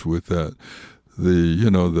merge with that.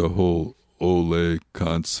 The whole Ole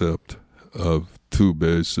concept of two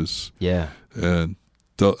basses. Yeah. And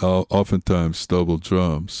oftentimes double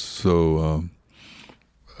drums. So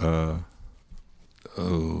a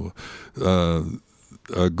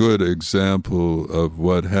good example of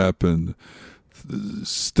what happened.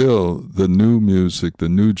 Still, the new music, the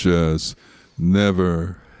new jazz,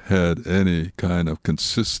 never had any kind of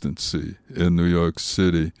consistency in New York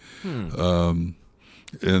City. In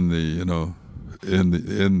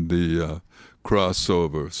the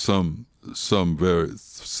crossover, some very,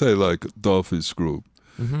 say like Dolphy's group,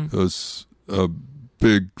 it was a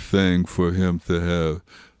big thing for him to have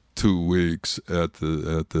 2 weeks at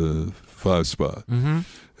the 5 spot.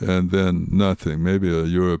 And then nothing, maybe a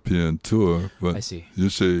European tour, but I see. You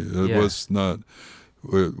see, it was not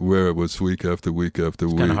where it was week after week after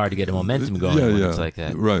week. It's kind of hard to get a momentum going when it's like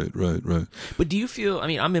that. Right. But do you feel, I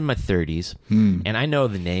mean, I'm in my 30s, and I know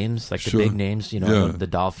the names, like the big names, the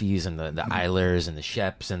Dolphys and the Eilers and the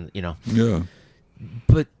Sheps and, Yeah.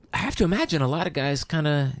 But I have to imagine a lot of guys kind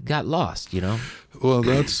of got lost, Well,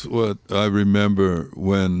 that's what I remember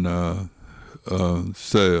when...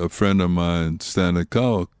 say a friend of mine, Stanley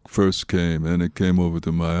Cowell, first came, and he came over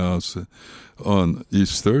to my house on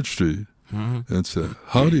East 3rd Street and said,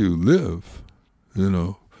 how do you live? you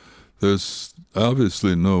know, there's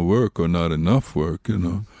obviously no work or not enough work, you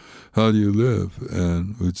know. How do you live?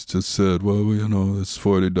 And we just said, well, you know, it's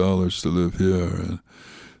 $40 to live here,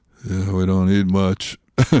 and we don't need much,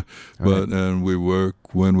 but and we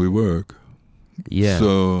work when we work. Yeah.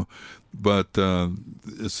 So, but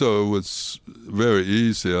so it was very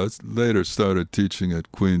easy. I later started teaching at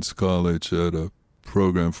Queens College at a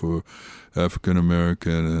program for African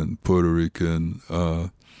American and Puerto Rican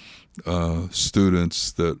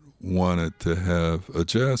students that wanted to have a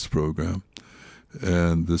jazz program,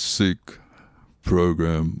 and the Sikh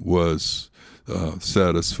program was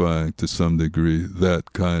satisfying to some degree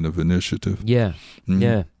that kind of initiative. Yeah,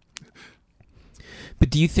 yeah. But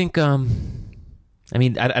do you think? I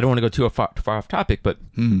mean, I don't want to go too far off topic, but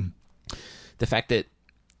the fact that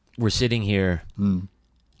we're sitting here,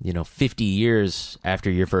 50 years after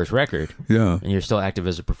your first record, and you're still active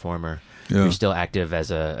as a performer, you're still active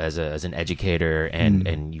as an educator,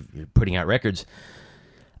 and you're putting out records.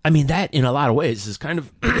 I mean, that in a lot of ways is kind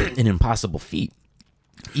of an impossible feat.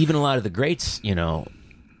 Even a lot of the greats, have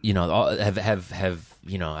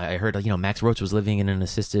I heard, Max Roach was living in an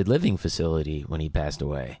assisted living facility when he passed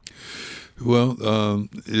away. Well,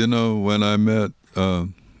 when I met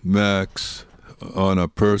Max on a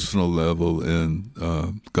personal level in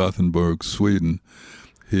Gothenburg, Sweden,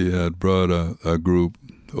 he had brought a group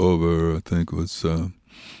over. I think it was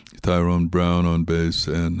Tyrone Brown on bass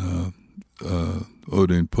and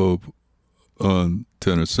Odin Pope on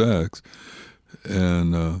tenor sax,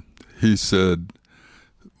 and he said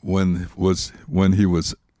when he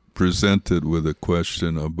was presented with a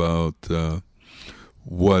question about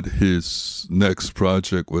what his next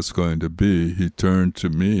project was going to be, he turned to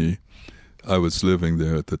me. I was living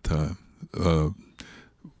there at the time,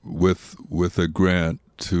 with a grant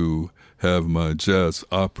to have my jazz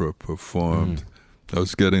opera performed. I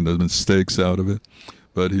was getting the mistakes out of it,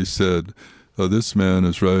 but he said, this man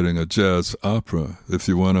is writing a jazz opera. If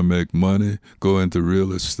you want to make money, go into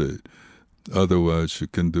real estate. Otherwise, you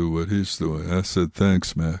can do what he's doing. I said,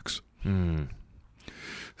 thanks, Max.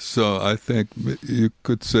 So I think you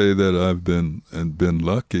could say that I've been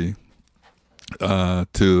lucky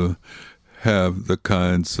to have the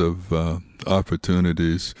kinds of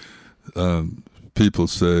opportunities. People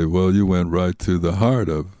say, well, you went right to the heart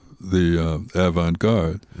of the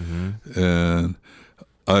avant-garde. And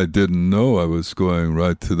I didn't know I was going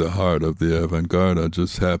right to the heart of the avant-garde. I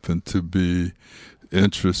just happened to be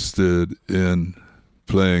interested in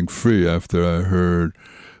playing free after I heard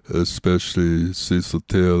especially Cecil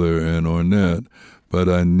Taylor and Ornette, but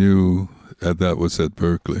I knew that was at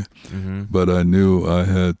Berkeley. But I knew I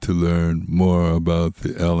had to learn more about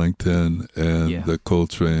the Ellington and the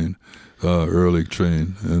Coltrane, early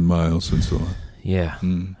Train and Miles and so on. Yeah,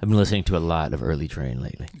 I've been listening to a lot of early Train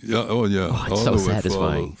lately. Yeah, it's all so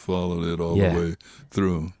satisfying. Followed it all the way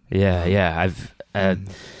through. Yeah.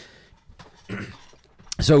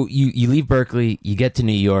 So you leave Berkeley, you get to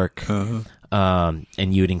New York, and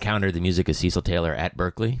you would encounter the music of Cecil Taylor at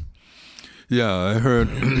Berkeley. Yeah, I heard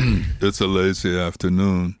It's a Lazy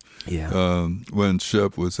Afternoon. Yeah, when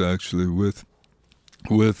Shep was actually with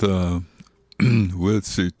CT.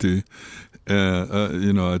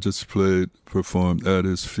 And I just performed at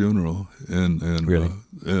his funeral on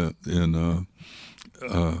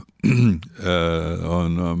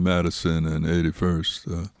Madison and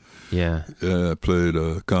 81st. I played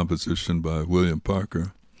a composition by William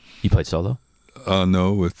Parker. You played solo?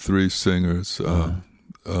 No, with three singers. And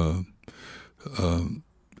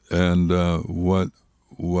what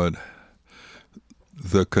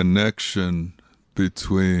the connection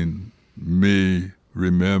between me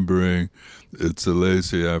remembering It's a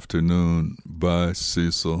Lazy Afternoon by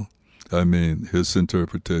Cecil, his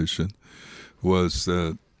interpretation, was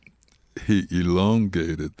that he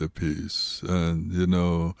elongated the piece. And,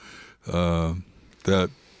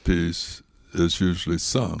 that piece is usually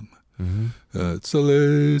sung. It's a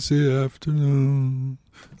lazy afternoon.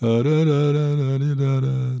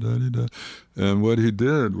 And what he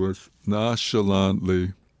did was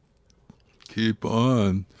nonchalantly keep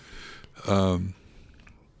on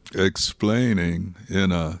explaining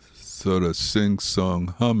in a sort of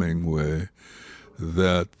sing-song humming way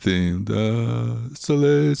that theme. It's a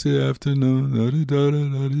lazy afternoon.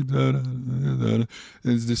 And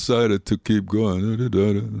he decided to keep going.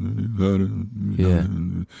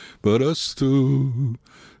 But us too.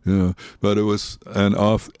 But it was an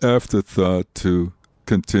afterthought to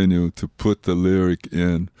continue to put the lyric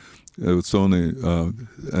in. It was only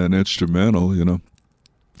an instrumental,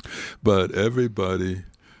 But everybody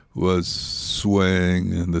was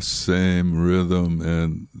swaying in the same rhythm,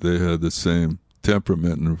 and they had the same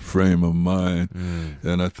temperament and frame of mind.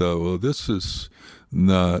 And I thought, well, this is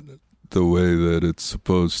not the way that it's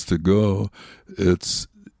supposed to go. It's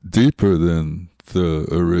deeper than the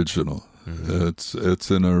original.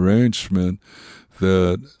 It's an arrangement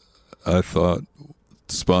that I thought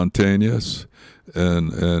spontaneous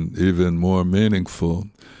and even more meaningful.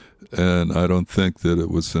 And I don't think that it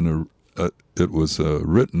was it was a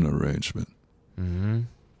written arrangement.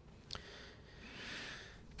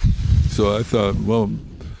 So I thought, well,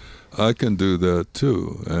 I can do that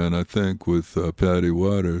too. And I think with Patty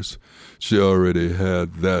Waters, she already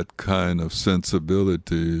had that kind of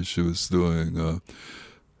sensibility. She was doing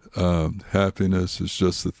Happiness is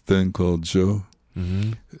Just a Thing Called Joe.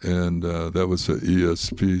 And that was an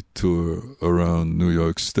ESP tour around New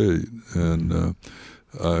York State. And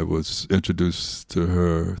I was introduced to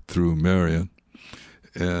her through Marion.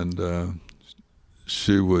 And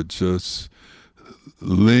she would just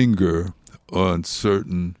linger on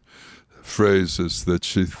certain phrases that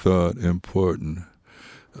she thought important,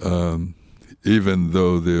 even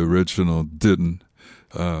though the original didn't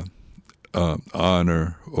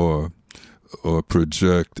honor or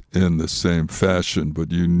project in the same fashion.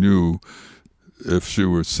 But you knew if she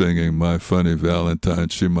were singing My Funny Valentine,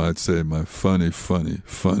 she might say my funny, funny,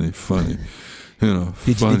 funny, funny. You know,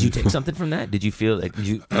 did you take something from that? Did you feel like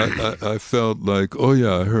I felt like, oh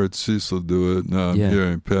yeah, I heard Cecil do it. Now I'm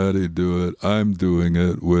hearing Patty do it. I'm doing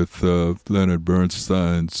it with Leonard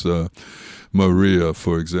Bernstein's Maria,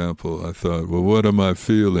 for example. I thought, well, what am I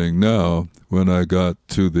feeling now? When I got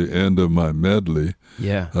to the end of my medley,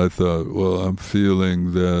 I thought, well, I'm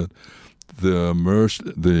feeling that the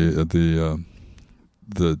immersion, the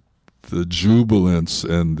jubilance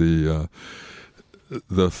and the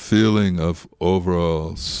feeling of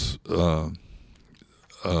overall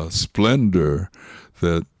splendor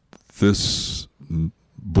that this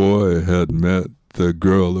boy had met the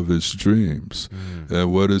girl of his dreams.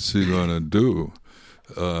 And what is he going to do?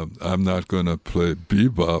 I'm not going to play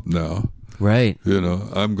bebop now. Right. You know,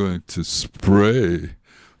 I'm going to spray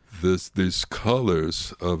these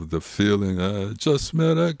colors of the feeling. I just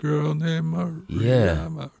met a girl named Maria. Yeah.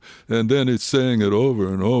 And then he's saying it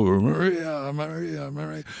over and over, Maria, Maria,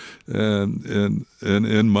 Maria. And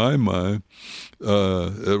in my mind,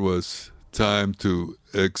 it was time to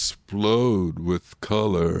explode with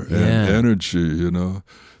color and energy, you know.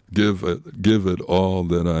 Give it all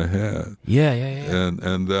that I had. Yeah.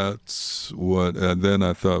 And that's what. And then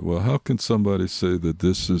I thought, well, how can somebody say that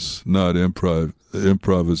this is not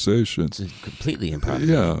improvisation? It's completely improv.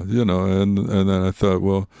 Yeah, you know. And then I thought,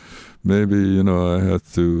 well, maybe I had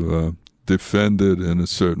to defend it in a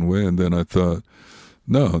certain way. And then I thought,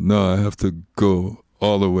 no, I have to go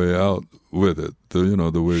all the way out with it.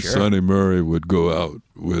 The way Sonny Murray would go out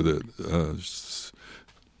with it.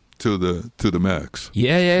 To the max.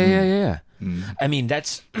 Yeah. I mean,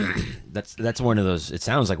 that's one of those. It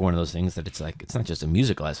sounds like one of those things that it's like it's not just a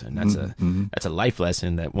music lesson. That's a life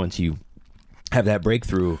lesson. That once you have that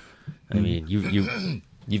breakthrough, I mean,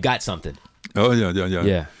 you've got something. Oh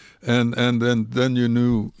yeah. And then you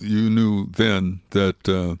knew then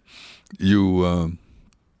that you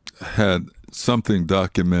had something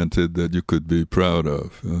documented that you could be proud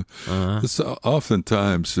of. It's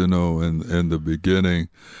oftentimes, in the beginning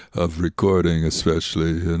of recording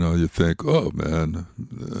especially, you think, oh man,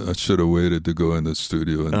 I should have waited to go in the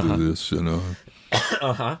studio and do this, Yeah.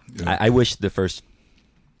 I wish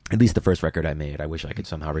at least the first record I made, I wish I could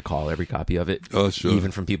somehow recall every copy of it. Oh, sure.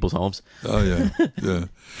 Even from people's homes. Oh, yeah.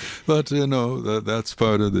 But, that's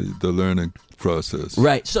part of the learning process.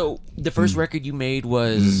 Right. So the first record you made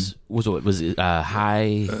was it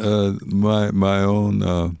High? My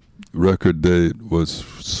own record date was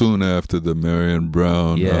soon after the Marion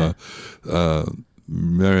Brown. Yeah.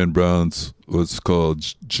 Marion Brown's was called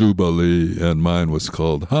Jubilee and mine was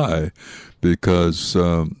called High because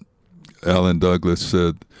Alan Douglas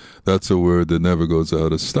said, that's a word that never goes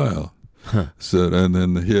out of style. Said, and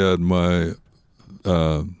then he had my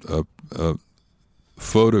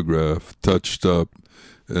photograph touched up,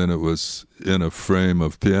 and it was in a frame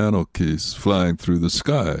of piano keys flying through the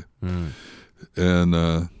sky. And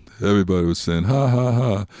everybody was saying, ha, ha,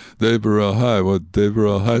 ha, Dave Burrell High. What, Dave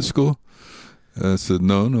Burrell High School? And I said,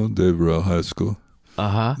 no, Dave Burrell High School.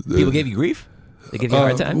 People gave you grief? They give you a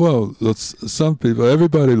hard time? Well, some people,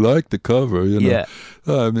 everybody liked the cover, Yeah.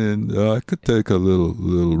 I mean, I could take a little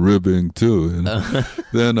ribbing too.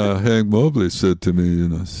 Then Hank Mobley said to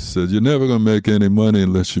me, said, you're never going to make any money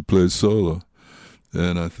unless you play solo.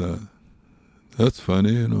 And I thought, that's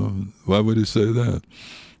funny, why would he say that?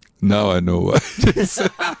 Now I know why.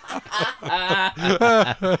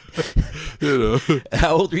 You know.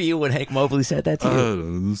 How old were you when Hank Mobley said that to you? I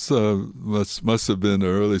don't know. This must have been the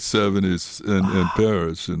early 70s in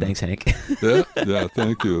Paris. You know? Thanks, Hank. Yeah,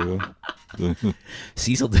 thank you.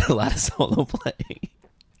 Cecil did a lot of solo playing.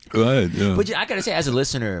 Right, yeah. But I gotta say, as a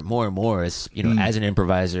listener, more and more, as as an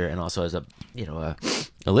improviser and also as a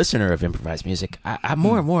listener of improvised music, I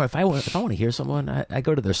more and more, if I want to hear someone, I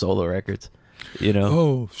go to their solo records.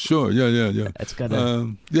 Oh, sure, yeah. That's kind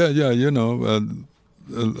of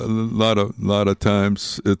a lot of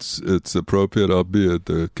times it's appropriate. I'll be at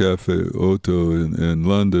the Cafe Otto in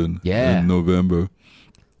London in November,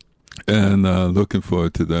 and looking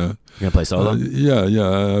forward to that. You're gonna play solo?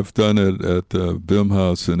 Yeah. I've done it at the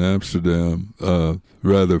Bimhuis in Amsterdam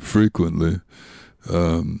rather frequently,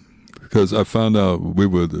 because I found out we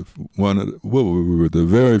were the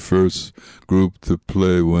very first group to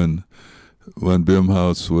play when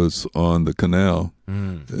Bimhuis was on the canal,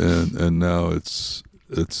 and now it's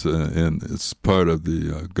part of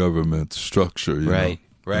the government structure.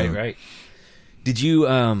 Right. Did you?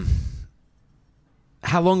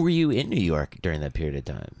 How long were you in New York during that period of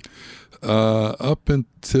time? Up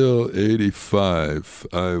until 85,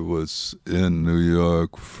 I was in New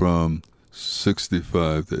York from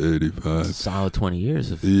 65 to 85. A solid 20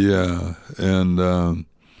 years. Yeah, and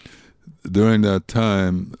during that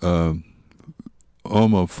time, for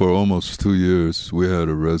almost 2 years, we had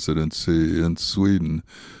a residency in Sweden.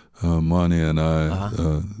 Moni and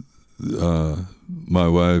I, my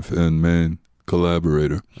wife and main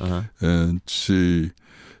collaborator, and she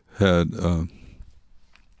had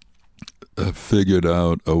figured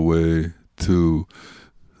out a way to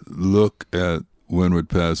look at Windward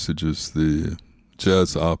Passages, the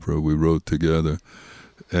jazz opera we wrote together,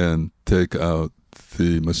 and take out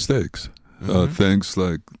the mistakes, things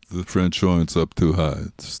like the French horns up too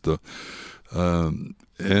high stuff,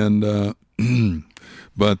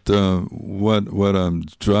 but what I'm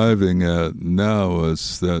driving at now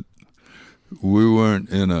is that we weren't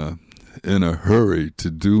in a hurry to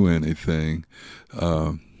do anything.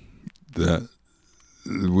 That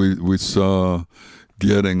we saw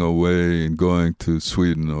getting away and going to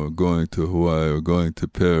Sweden or going to Hawaii or going to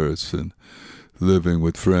Paris and living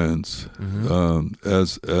with friends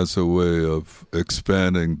as a way of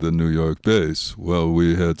expanding the New York base. Well,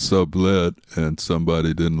 we had sublet, and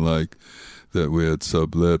somebody didn't like that we had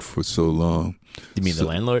sublet for so long. You mean the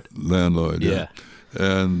landlord? Landlord, yeah.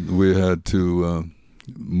 And we had to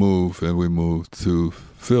move, and we moved to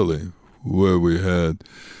Philly, where we had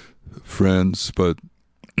friends, but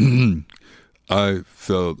I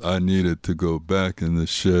felt I needed to go back in the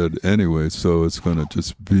shed anyway, so it's going to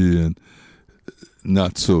just be in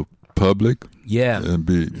not so public, and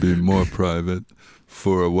be more private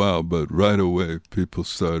for a while. But right away, people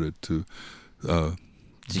started to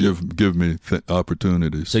give me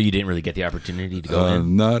opportunities. So you didn't really get the opportunity to go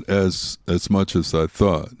in? Not as much as I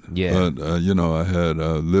thought. Yeah. But I had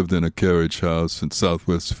lived in a carriage house in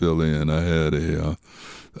Southwest Philly, and I had a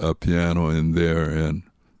piano in there, and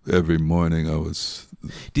every morning I was.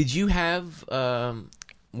 Did you have?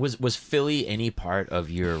 Was Philly any part of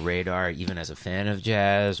your radar, even as a fan of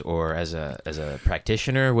jazz or as a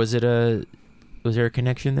practitioner? Was there a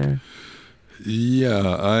connection there?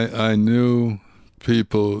 Yeah, I knew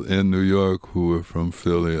people in New York who were from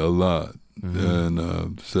Philly a lot,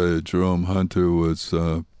 and say Jerome Hunter was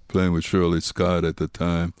playing with Shirley Scott at the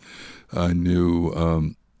time. I knew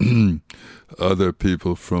other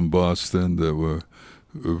people from Boston that were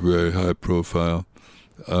very high profile.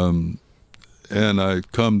 And I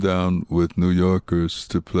come down with New Yorkers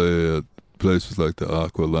to play at places like the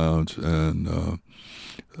Aqua Lounge, and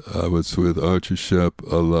I was with Archie Shepp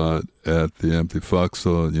a lot at the Empty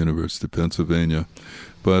Foxhole at University of Pennsylvania.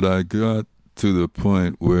 But I got to the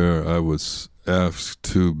point where I was asked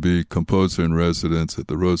to be composer in residence at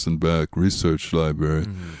the Rosenbach Research Library,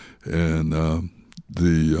 and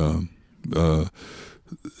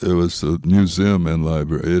it was a museum and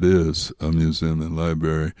library. It is a museum and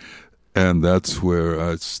library. And that's where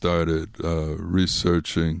I started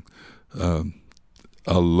researching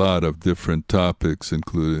a lot of different topics,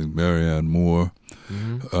 including Marianne Moore,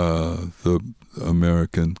 the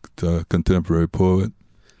American contemporary poet.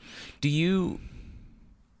 Do you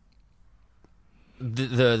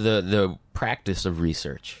the practice of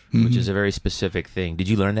research, which is a very specific thing? Did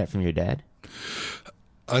you learn that from your dad?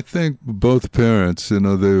 I think both parents, they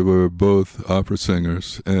were both opera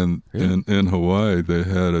singers, and in Hawaii they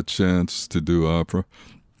had a chance to do opera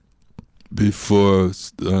before,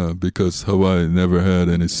 because Hawaii never had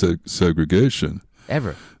any segregation.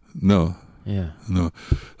 Ever? No. Yeah. No.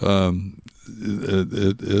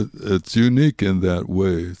 it's unique in that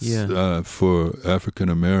way. Yeah. For African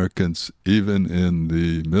Americans, even in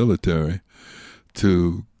the military,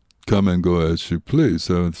 to come and go as you please.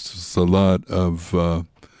 So it's a lot of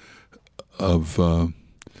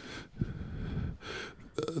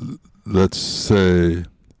let's say,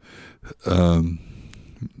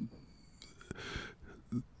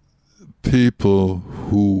 people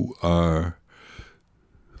who are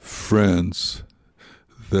friends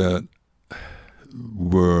that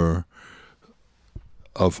were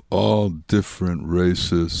of all different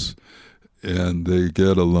races, and they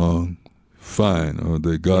get along fine, or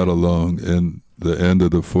they got along in the end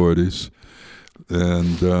of the 40s.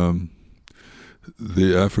 And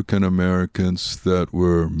the African Americans that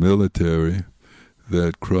were military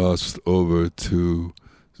that crossed over to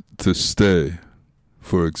stay,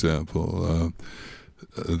 for example,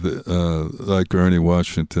 like Ernie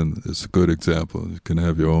Washington is a good example. You can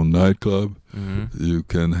have your own nightclub. Mm-hmm. You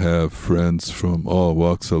can have friends from all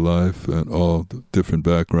walks of life and all different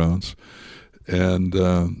backgrounds. And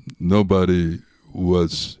nobody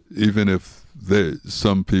was, even if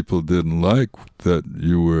some people didn't like that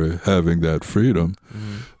you were having that freedom,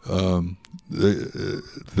 mm-hmm.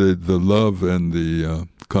 The love and the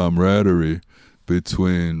camaraderie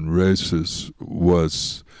between races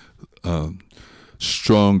was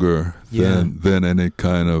stronger than any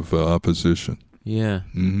kind of opposition. Yeah.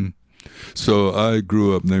 Mm-hmm. So I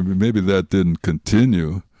grew up, maybe that didn't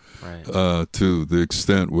continue to the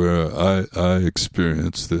extent where I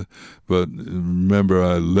experienced it. But remember,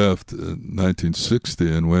 I left in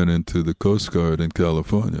 1960 and went into the Coast Guard in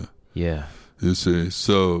California. Yeah. You see,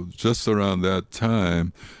 so just around that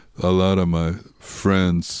time, a lot of my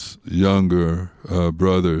friends, younger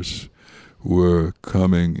brothers, were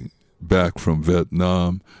coming back from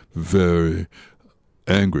Vietnam very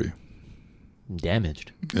angry.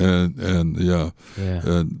 Damaged. And and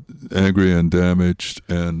angry and damaged,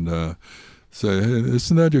 and say, hey,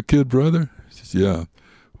 isn't that your kid brother? He says, yeah.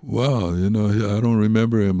 Wow, I don't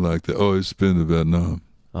remember him like that. Oh, he's been to Vietnam.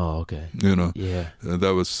 Oh, okay. Yeah.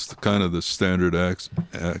 That was kind of the standard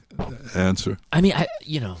answer. I mean, I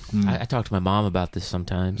talk to my mom about this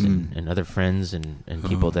sometimes, and other friends and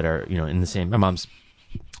people that are, in the same. My mom's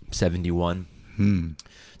 71.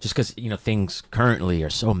 Just because, things currently are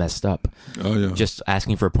so messed up. Oh, yeah. Just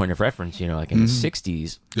asking for a point of reference, like in the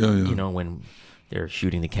 60s, when they were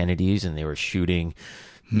shooting the Kennedys and they were shooting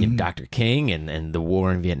Dr. King, and the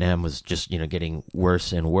war in Vietnam was just, getting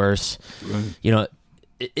worse and worse. Right.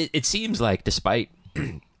 It seems like despite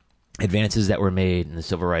advances that were made in the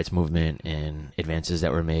civil rights movement and advances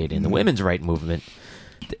that were made in the women's rights movement,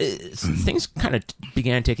 things kind of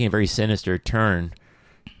began taking a very sinister turn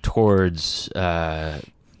towards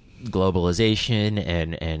globalization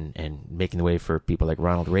and making the way for people like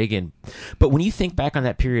Ronald Reagan. But when you think back on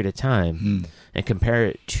that period of time and compare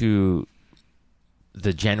it to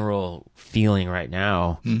the general feeling right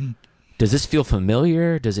now, does this feel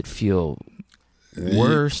familiar? Does it feel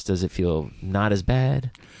worse? Does it feel not as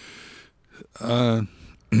bad? The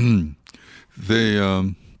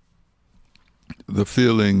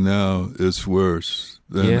feeling now is worse.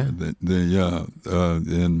 In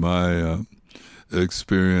my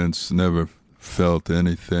experience, never felt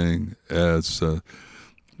anything as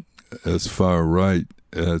far right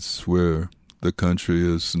as where the country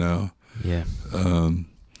is now. Yeah.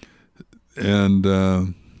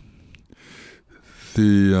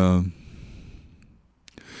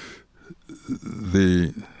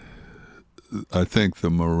 I think the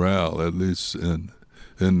morale, at least in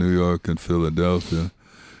New York and Philadelphia,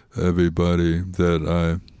 everybody that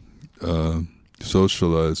I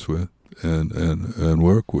socialize with and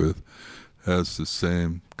work with has the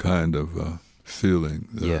same kind of feeling.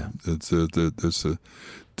 Yeah. There's a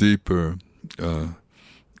deeper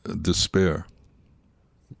despair.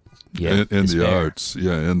 Yeah. In the arts.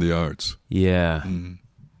 Yeah, in the arts. Yeah. Mm-hmm.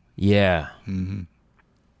 Yeah. Mm-hmm.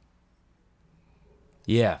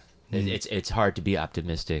 Yeah. It's hard to be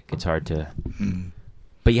optimistic. It's hard to,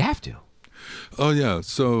 but you have to. Oh yeah.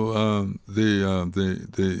 So the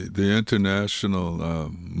international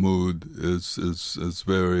mood is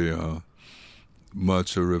very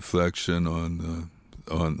much a reflection on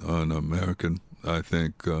American. I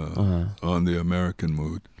think on the American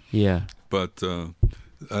mood. Yeah. But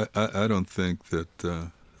I don't think that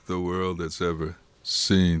the world has ever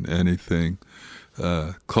seen anything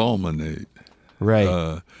culminate.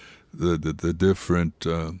 Right. The different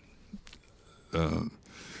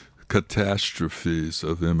catastrophes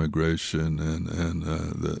of immigration and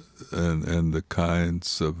the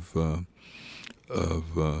kinds of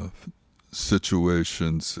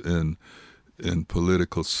situations in in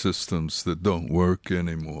political systems that don't work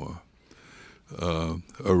anymore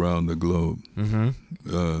around the globe.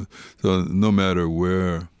 So no matter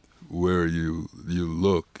where you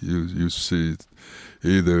look, you see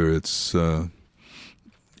either it's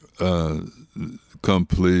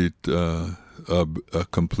complete a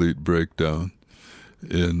complete breakdown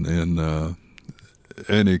in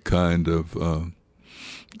any kind of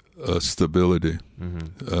stability,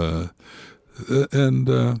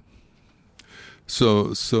 and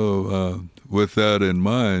so with that in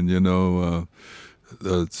mind,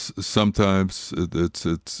 sometimes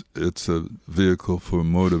it's a vehicle for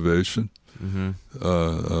motivation,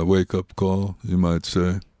 a wake up call, you might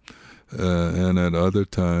say, and at other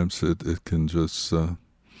times it can just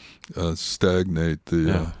stagnate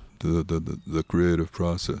the creative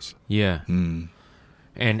process. Yeah.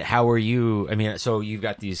 And how are you? I mean, so you've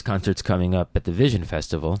got these concerts coming up at the Vision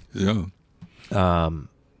Festival. Yeah.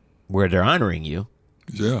 Where they're honoring you.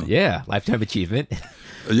 Yeah. Yeah. Lifetime achievement.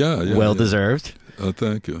 Yeah. Well deserved.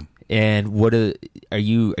 Thank you. And what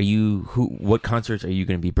what concerts are you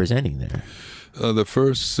going to be presenting there? The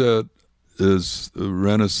first set is a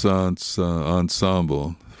Renaissance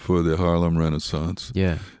ensemble for the Harlem Renaissance.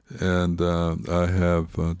 Yeah. And I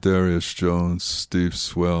have Darius Jones, Steve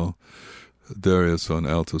Swell, Darius on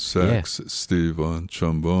alto sax, Steve on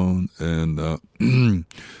trombone, and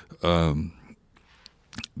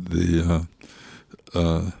the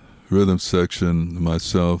rhythm section,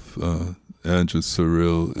 myself, Andrew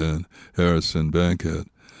Cyril, and Harrison Bankhead.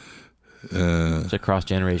 It's a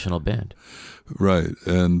cross-generational band. Right,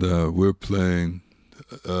 and we're playing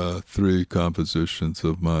 3 compositions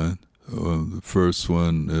of mine. The first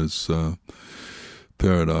one is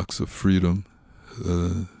Paradox of Freedom,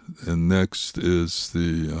 and next is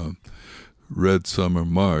the Red Summer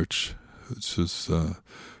March, which is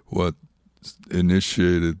what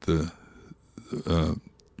initiated the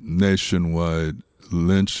nationwide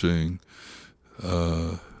lynching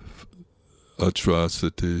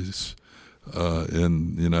atrocities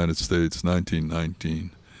in the United States,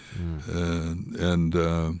 1919. And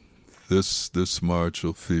this march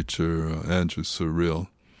will feature Andrew Cyril.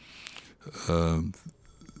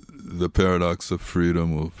 The Paradox of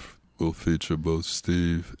Freedom will feature both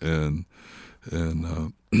Steve and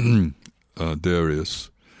Darius.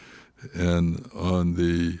 And on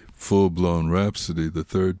the Full-Blown Rhapsody, the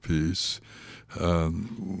third piece,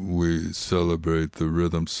 we celebrate the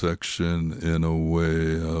rhythm section in a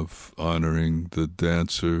way of honoring the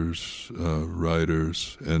dancers,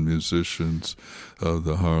 writers, and musicians of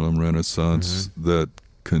the Harlem Renaissance that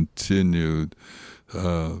continued,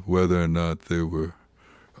 whether or not they were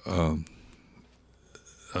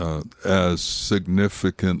as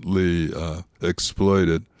significantly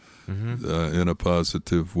exploited in a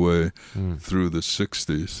positive way through the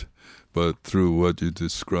 60s, but through what you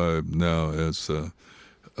describe now as a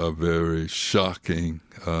very shocking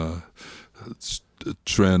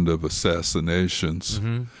trend of assassinations.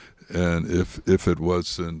 And if it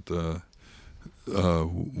wasn't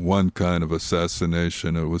one kind of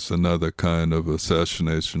assassination, it was another kind of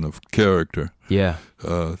assassination of character. Yeah.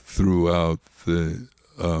 Throughout the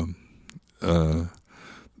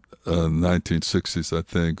 1960s, I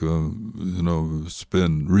think, it's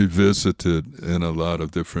been revisited in a lot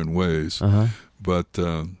of different ways. But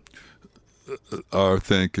our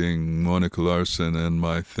thinking, Monica Larson and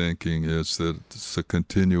my thinking, is that it's a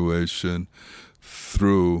continuation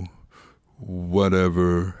through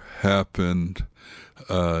whatever happened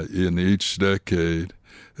in each decade.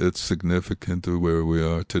 It's significant to where we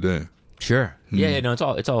are today. Sure. Yeah, no,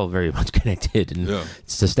 it's all very much connected, and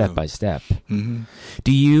it's a step by step.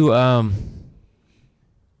 Do you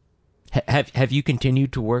have you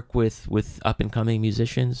continued to work with up and coming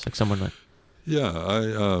musicians, like someone like? Yeah,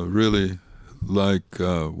 I really like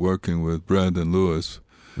working with Brandon Lewis,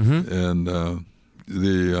 and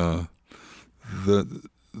the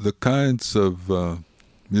kinds of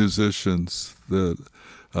musicians that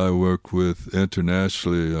I work with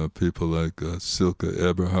internationally, people like Silke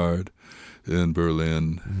Eberhard in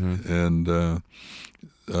Berlin, and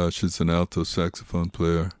she's an alto saxophone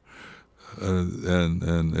player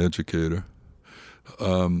and educator.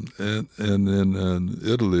 And in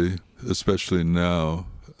Italy, especially now,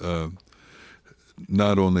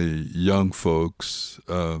 not only young folks,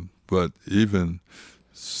 but even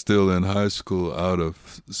still in high school out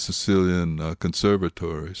of Sicilian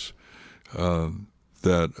conservatories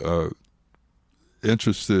that are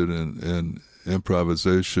interested in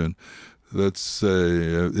improvisation. Let's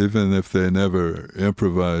say, even if they never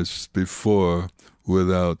improvised before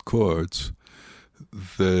without chords,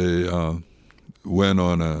 they went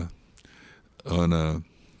on a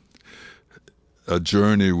a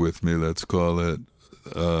journey with me, let's call it,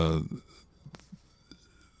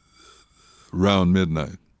 around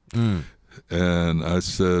midnight. And I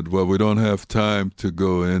said, well, we don't have time to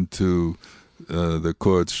go into the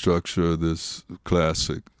chord structure of this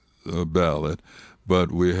classic ballad,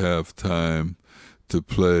 but we have time to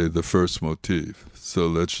play the first motif. So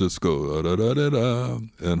let's just go da-da-da-da-da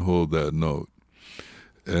and hold that note.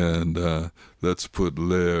 And let's put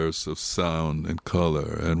layers of sound and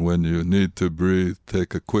color. And when you need to breathe,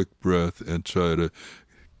 take a quick breath and try to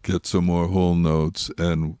get some more whole notes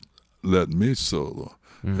and let me solo.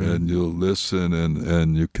 And you'll listen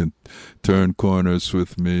and you can turn corners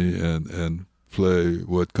with me and play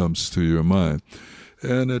what comes to your mind.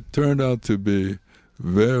 And it turned out to be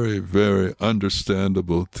very, very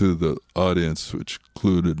understandable to the audience, which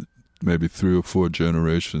included maybe 3 or 4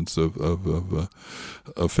 generations of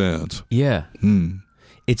fans. Yeah.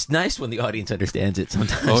 It's nice when the audience understands it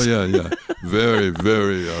sometimes. Oh, yeah. Very,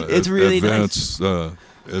 very it's really advanced,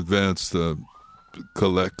 advanced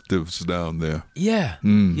collectives down there. Yeah.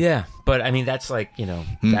 Yeah. But, I mean, that's like,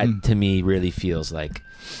 that to me really feels like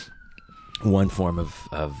one form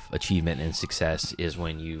of achievement and success is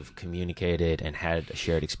when you've communicated and had a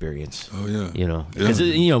shared experience. Oh, yeah. Because,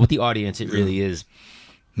 with the audience, it really is.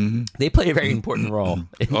 They play a very important role.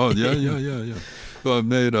 Oh, yeah. Well, it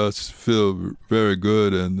made us feel very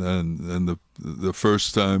good, and the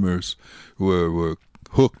first timers were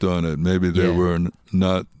hooked on it. Maybe they were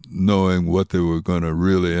not knowing what they were going to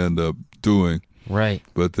really end up doing. Right.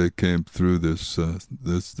 But they came through this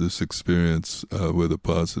experience with a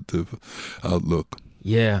positive outlook.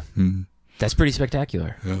 Yeah. That's pretty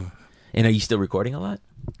spectacular. Yeah. And are you still recording a lot?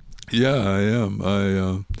 Yeah, I am.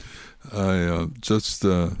 I just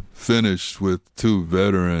finished with 2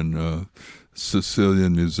 veteran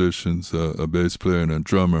Sicilian musicians, a bass player and a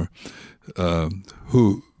drummer,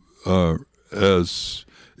 who are as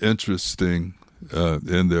interesting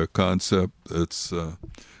in their concept. It's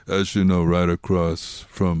as you know, right across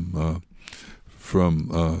from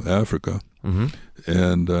Africa,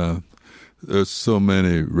 and there's so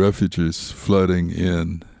many refugees flooding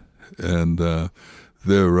in, and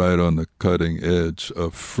they're right on the cutting edge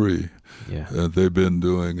of free. Yeah, they've been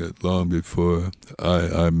doing it long before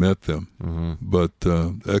I met them, but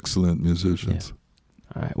excellent musicians. Yeah.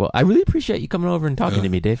 All right. Well, I really appreciate you coming over and talking to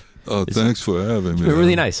me, Dave. Oh, thanks for having me. It's been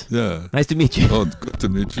really nice. Yeah. Nice to meet you. Oh, good to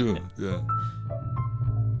meet you. Yeah.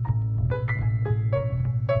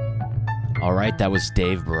 All right, that was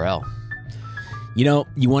Dave Burrell. You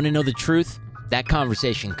want to know the truth? That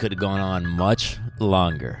conversation could have gone on much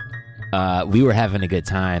longer. We were having a good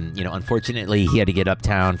time. Unfortunately, he had to get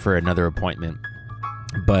uptown for another appointment.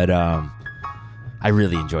 But I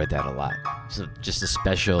really enjoyed that a lot. So just a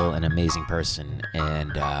special and amazing person.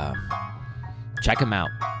 And check him out.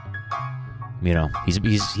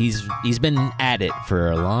 He's been at it for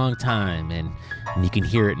a long time, and you can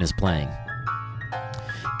hear it in his playing.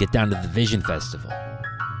 Get down to the Vision Festival.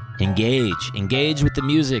 Engage with the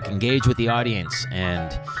music, engage with the audience,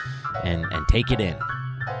 and take it in.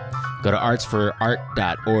 Go to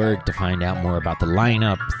artsforart.org to find out more about the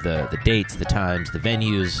lineup, the dates, the times, the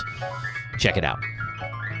venues. Check it out.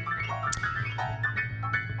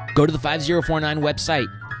 Go to the 5049 website.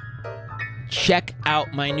 Check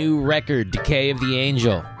out my new record, Decay of the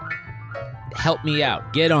Angel. Help me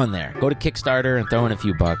out. Get on there. Go to Kickstarter and throw in a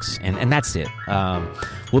few bucks. And that's it.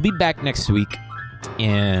 We'll be back next week.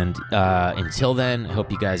 And until then, I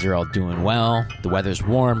hope you guys are all doing well. The weather's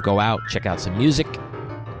warm. Go out. Check out some music.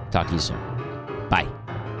 Talk to you soon. Bye.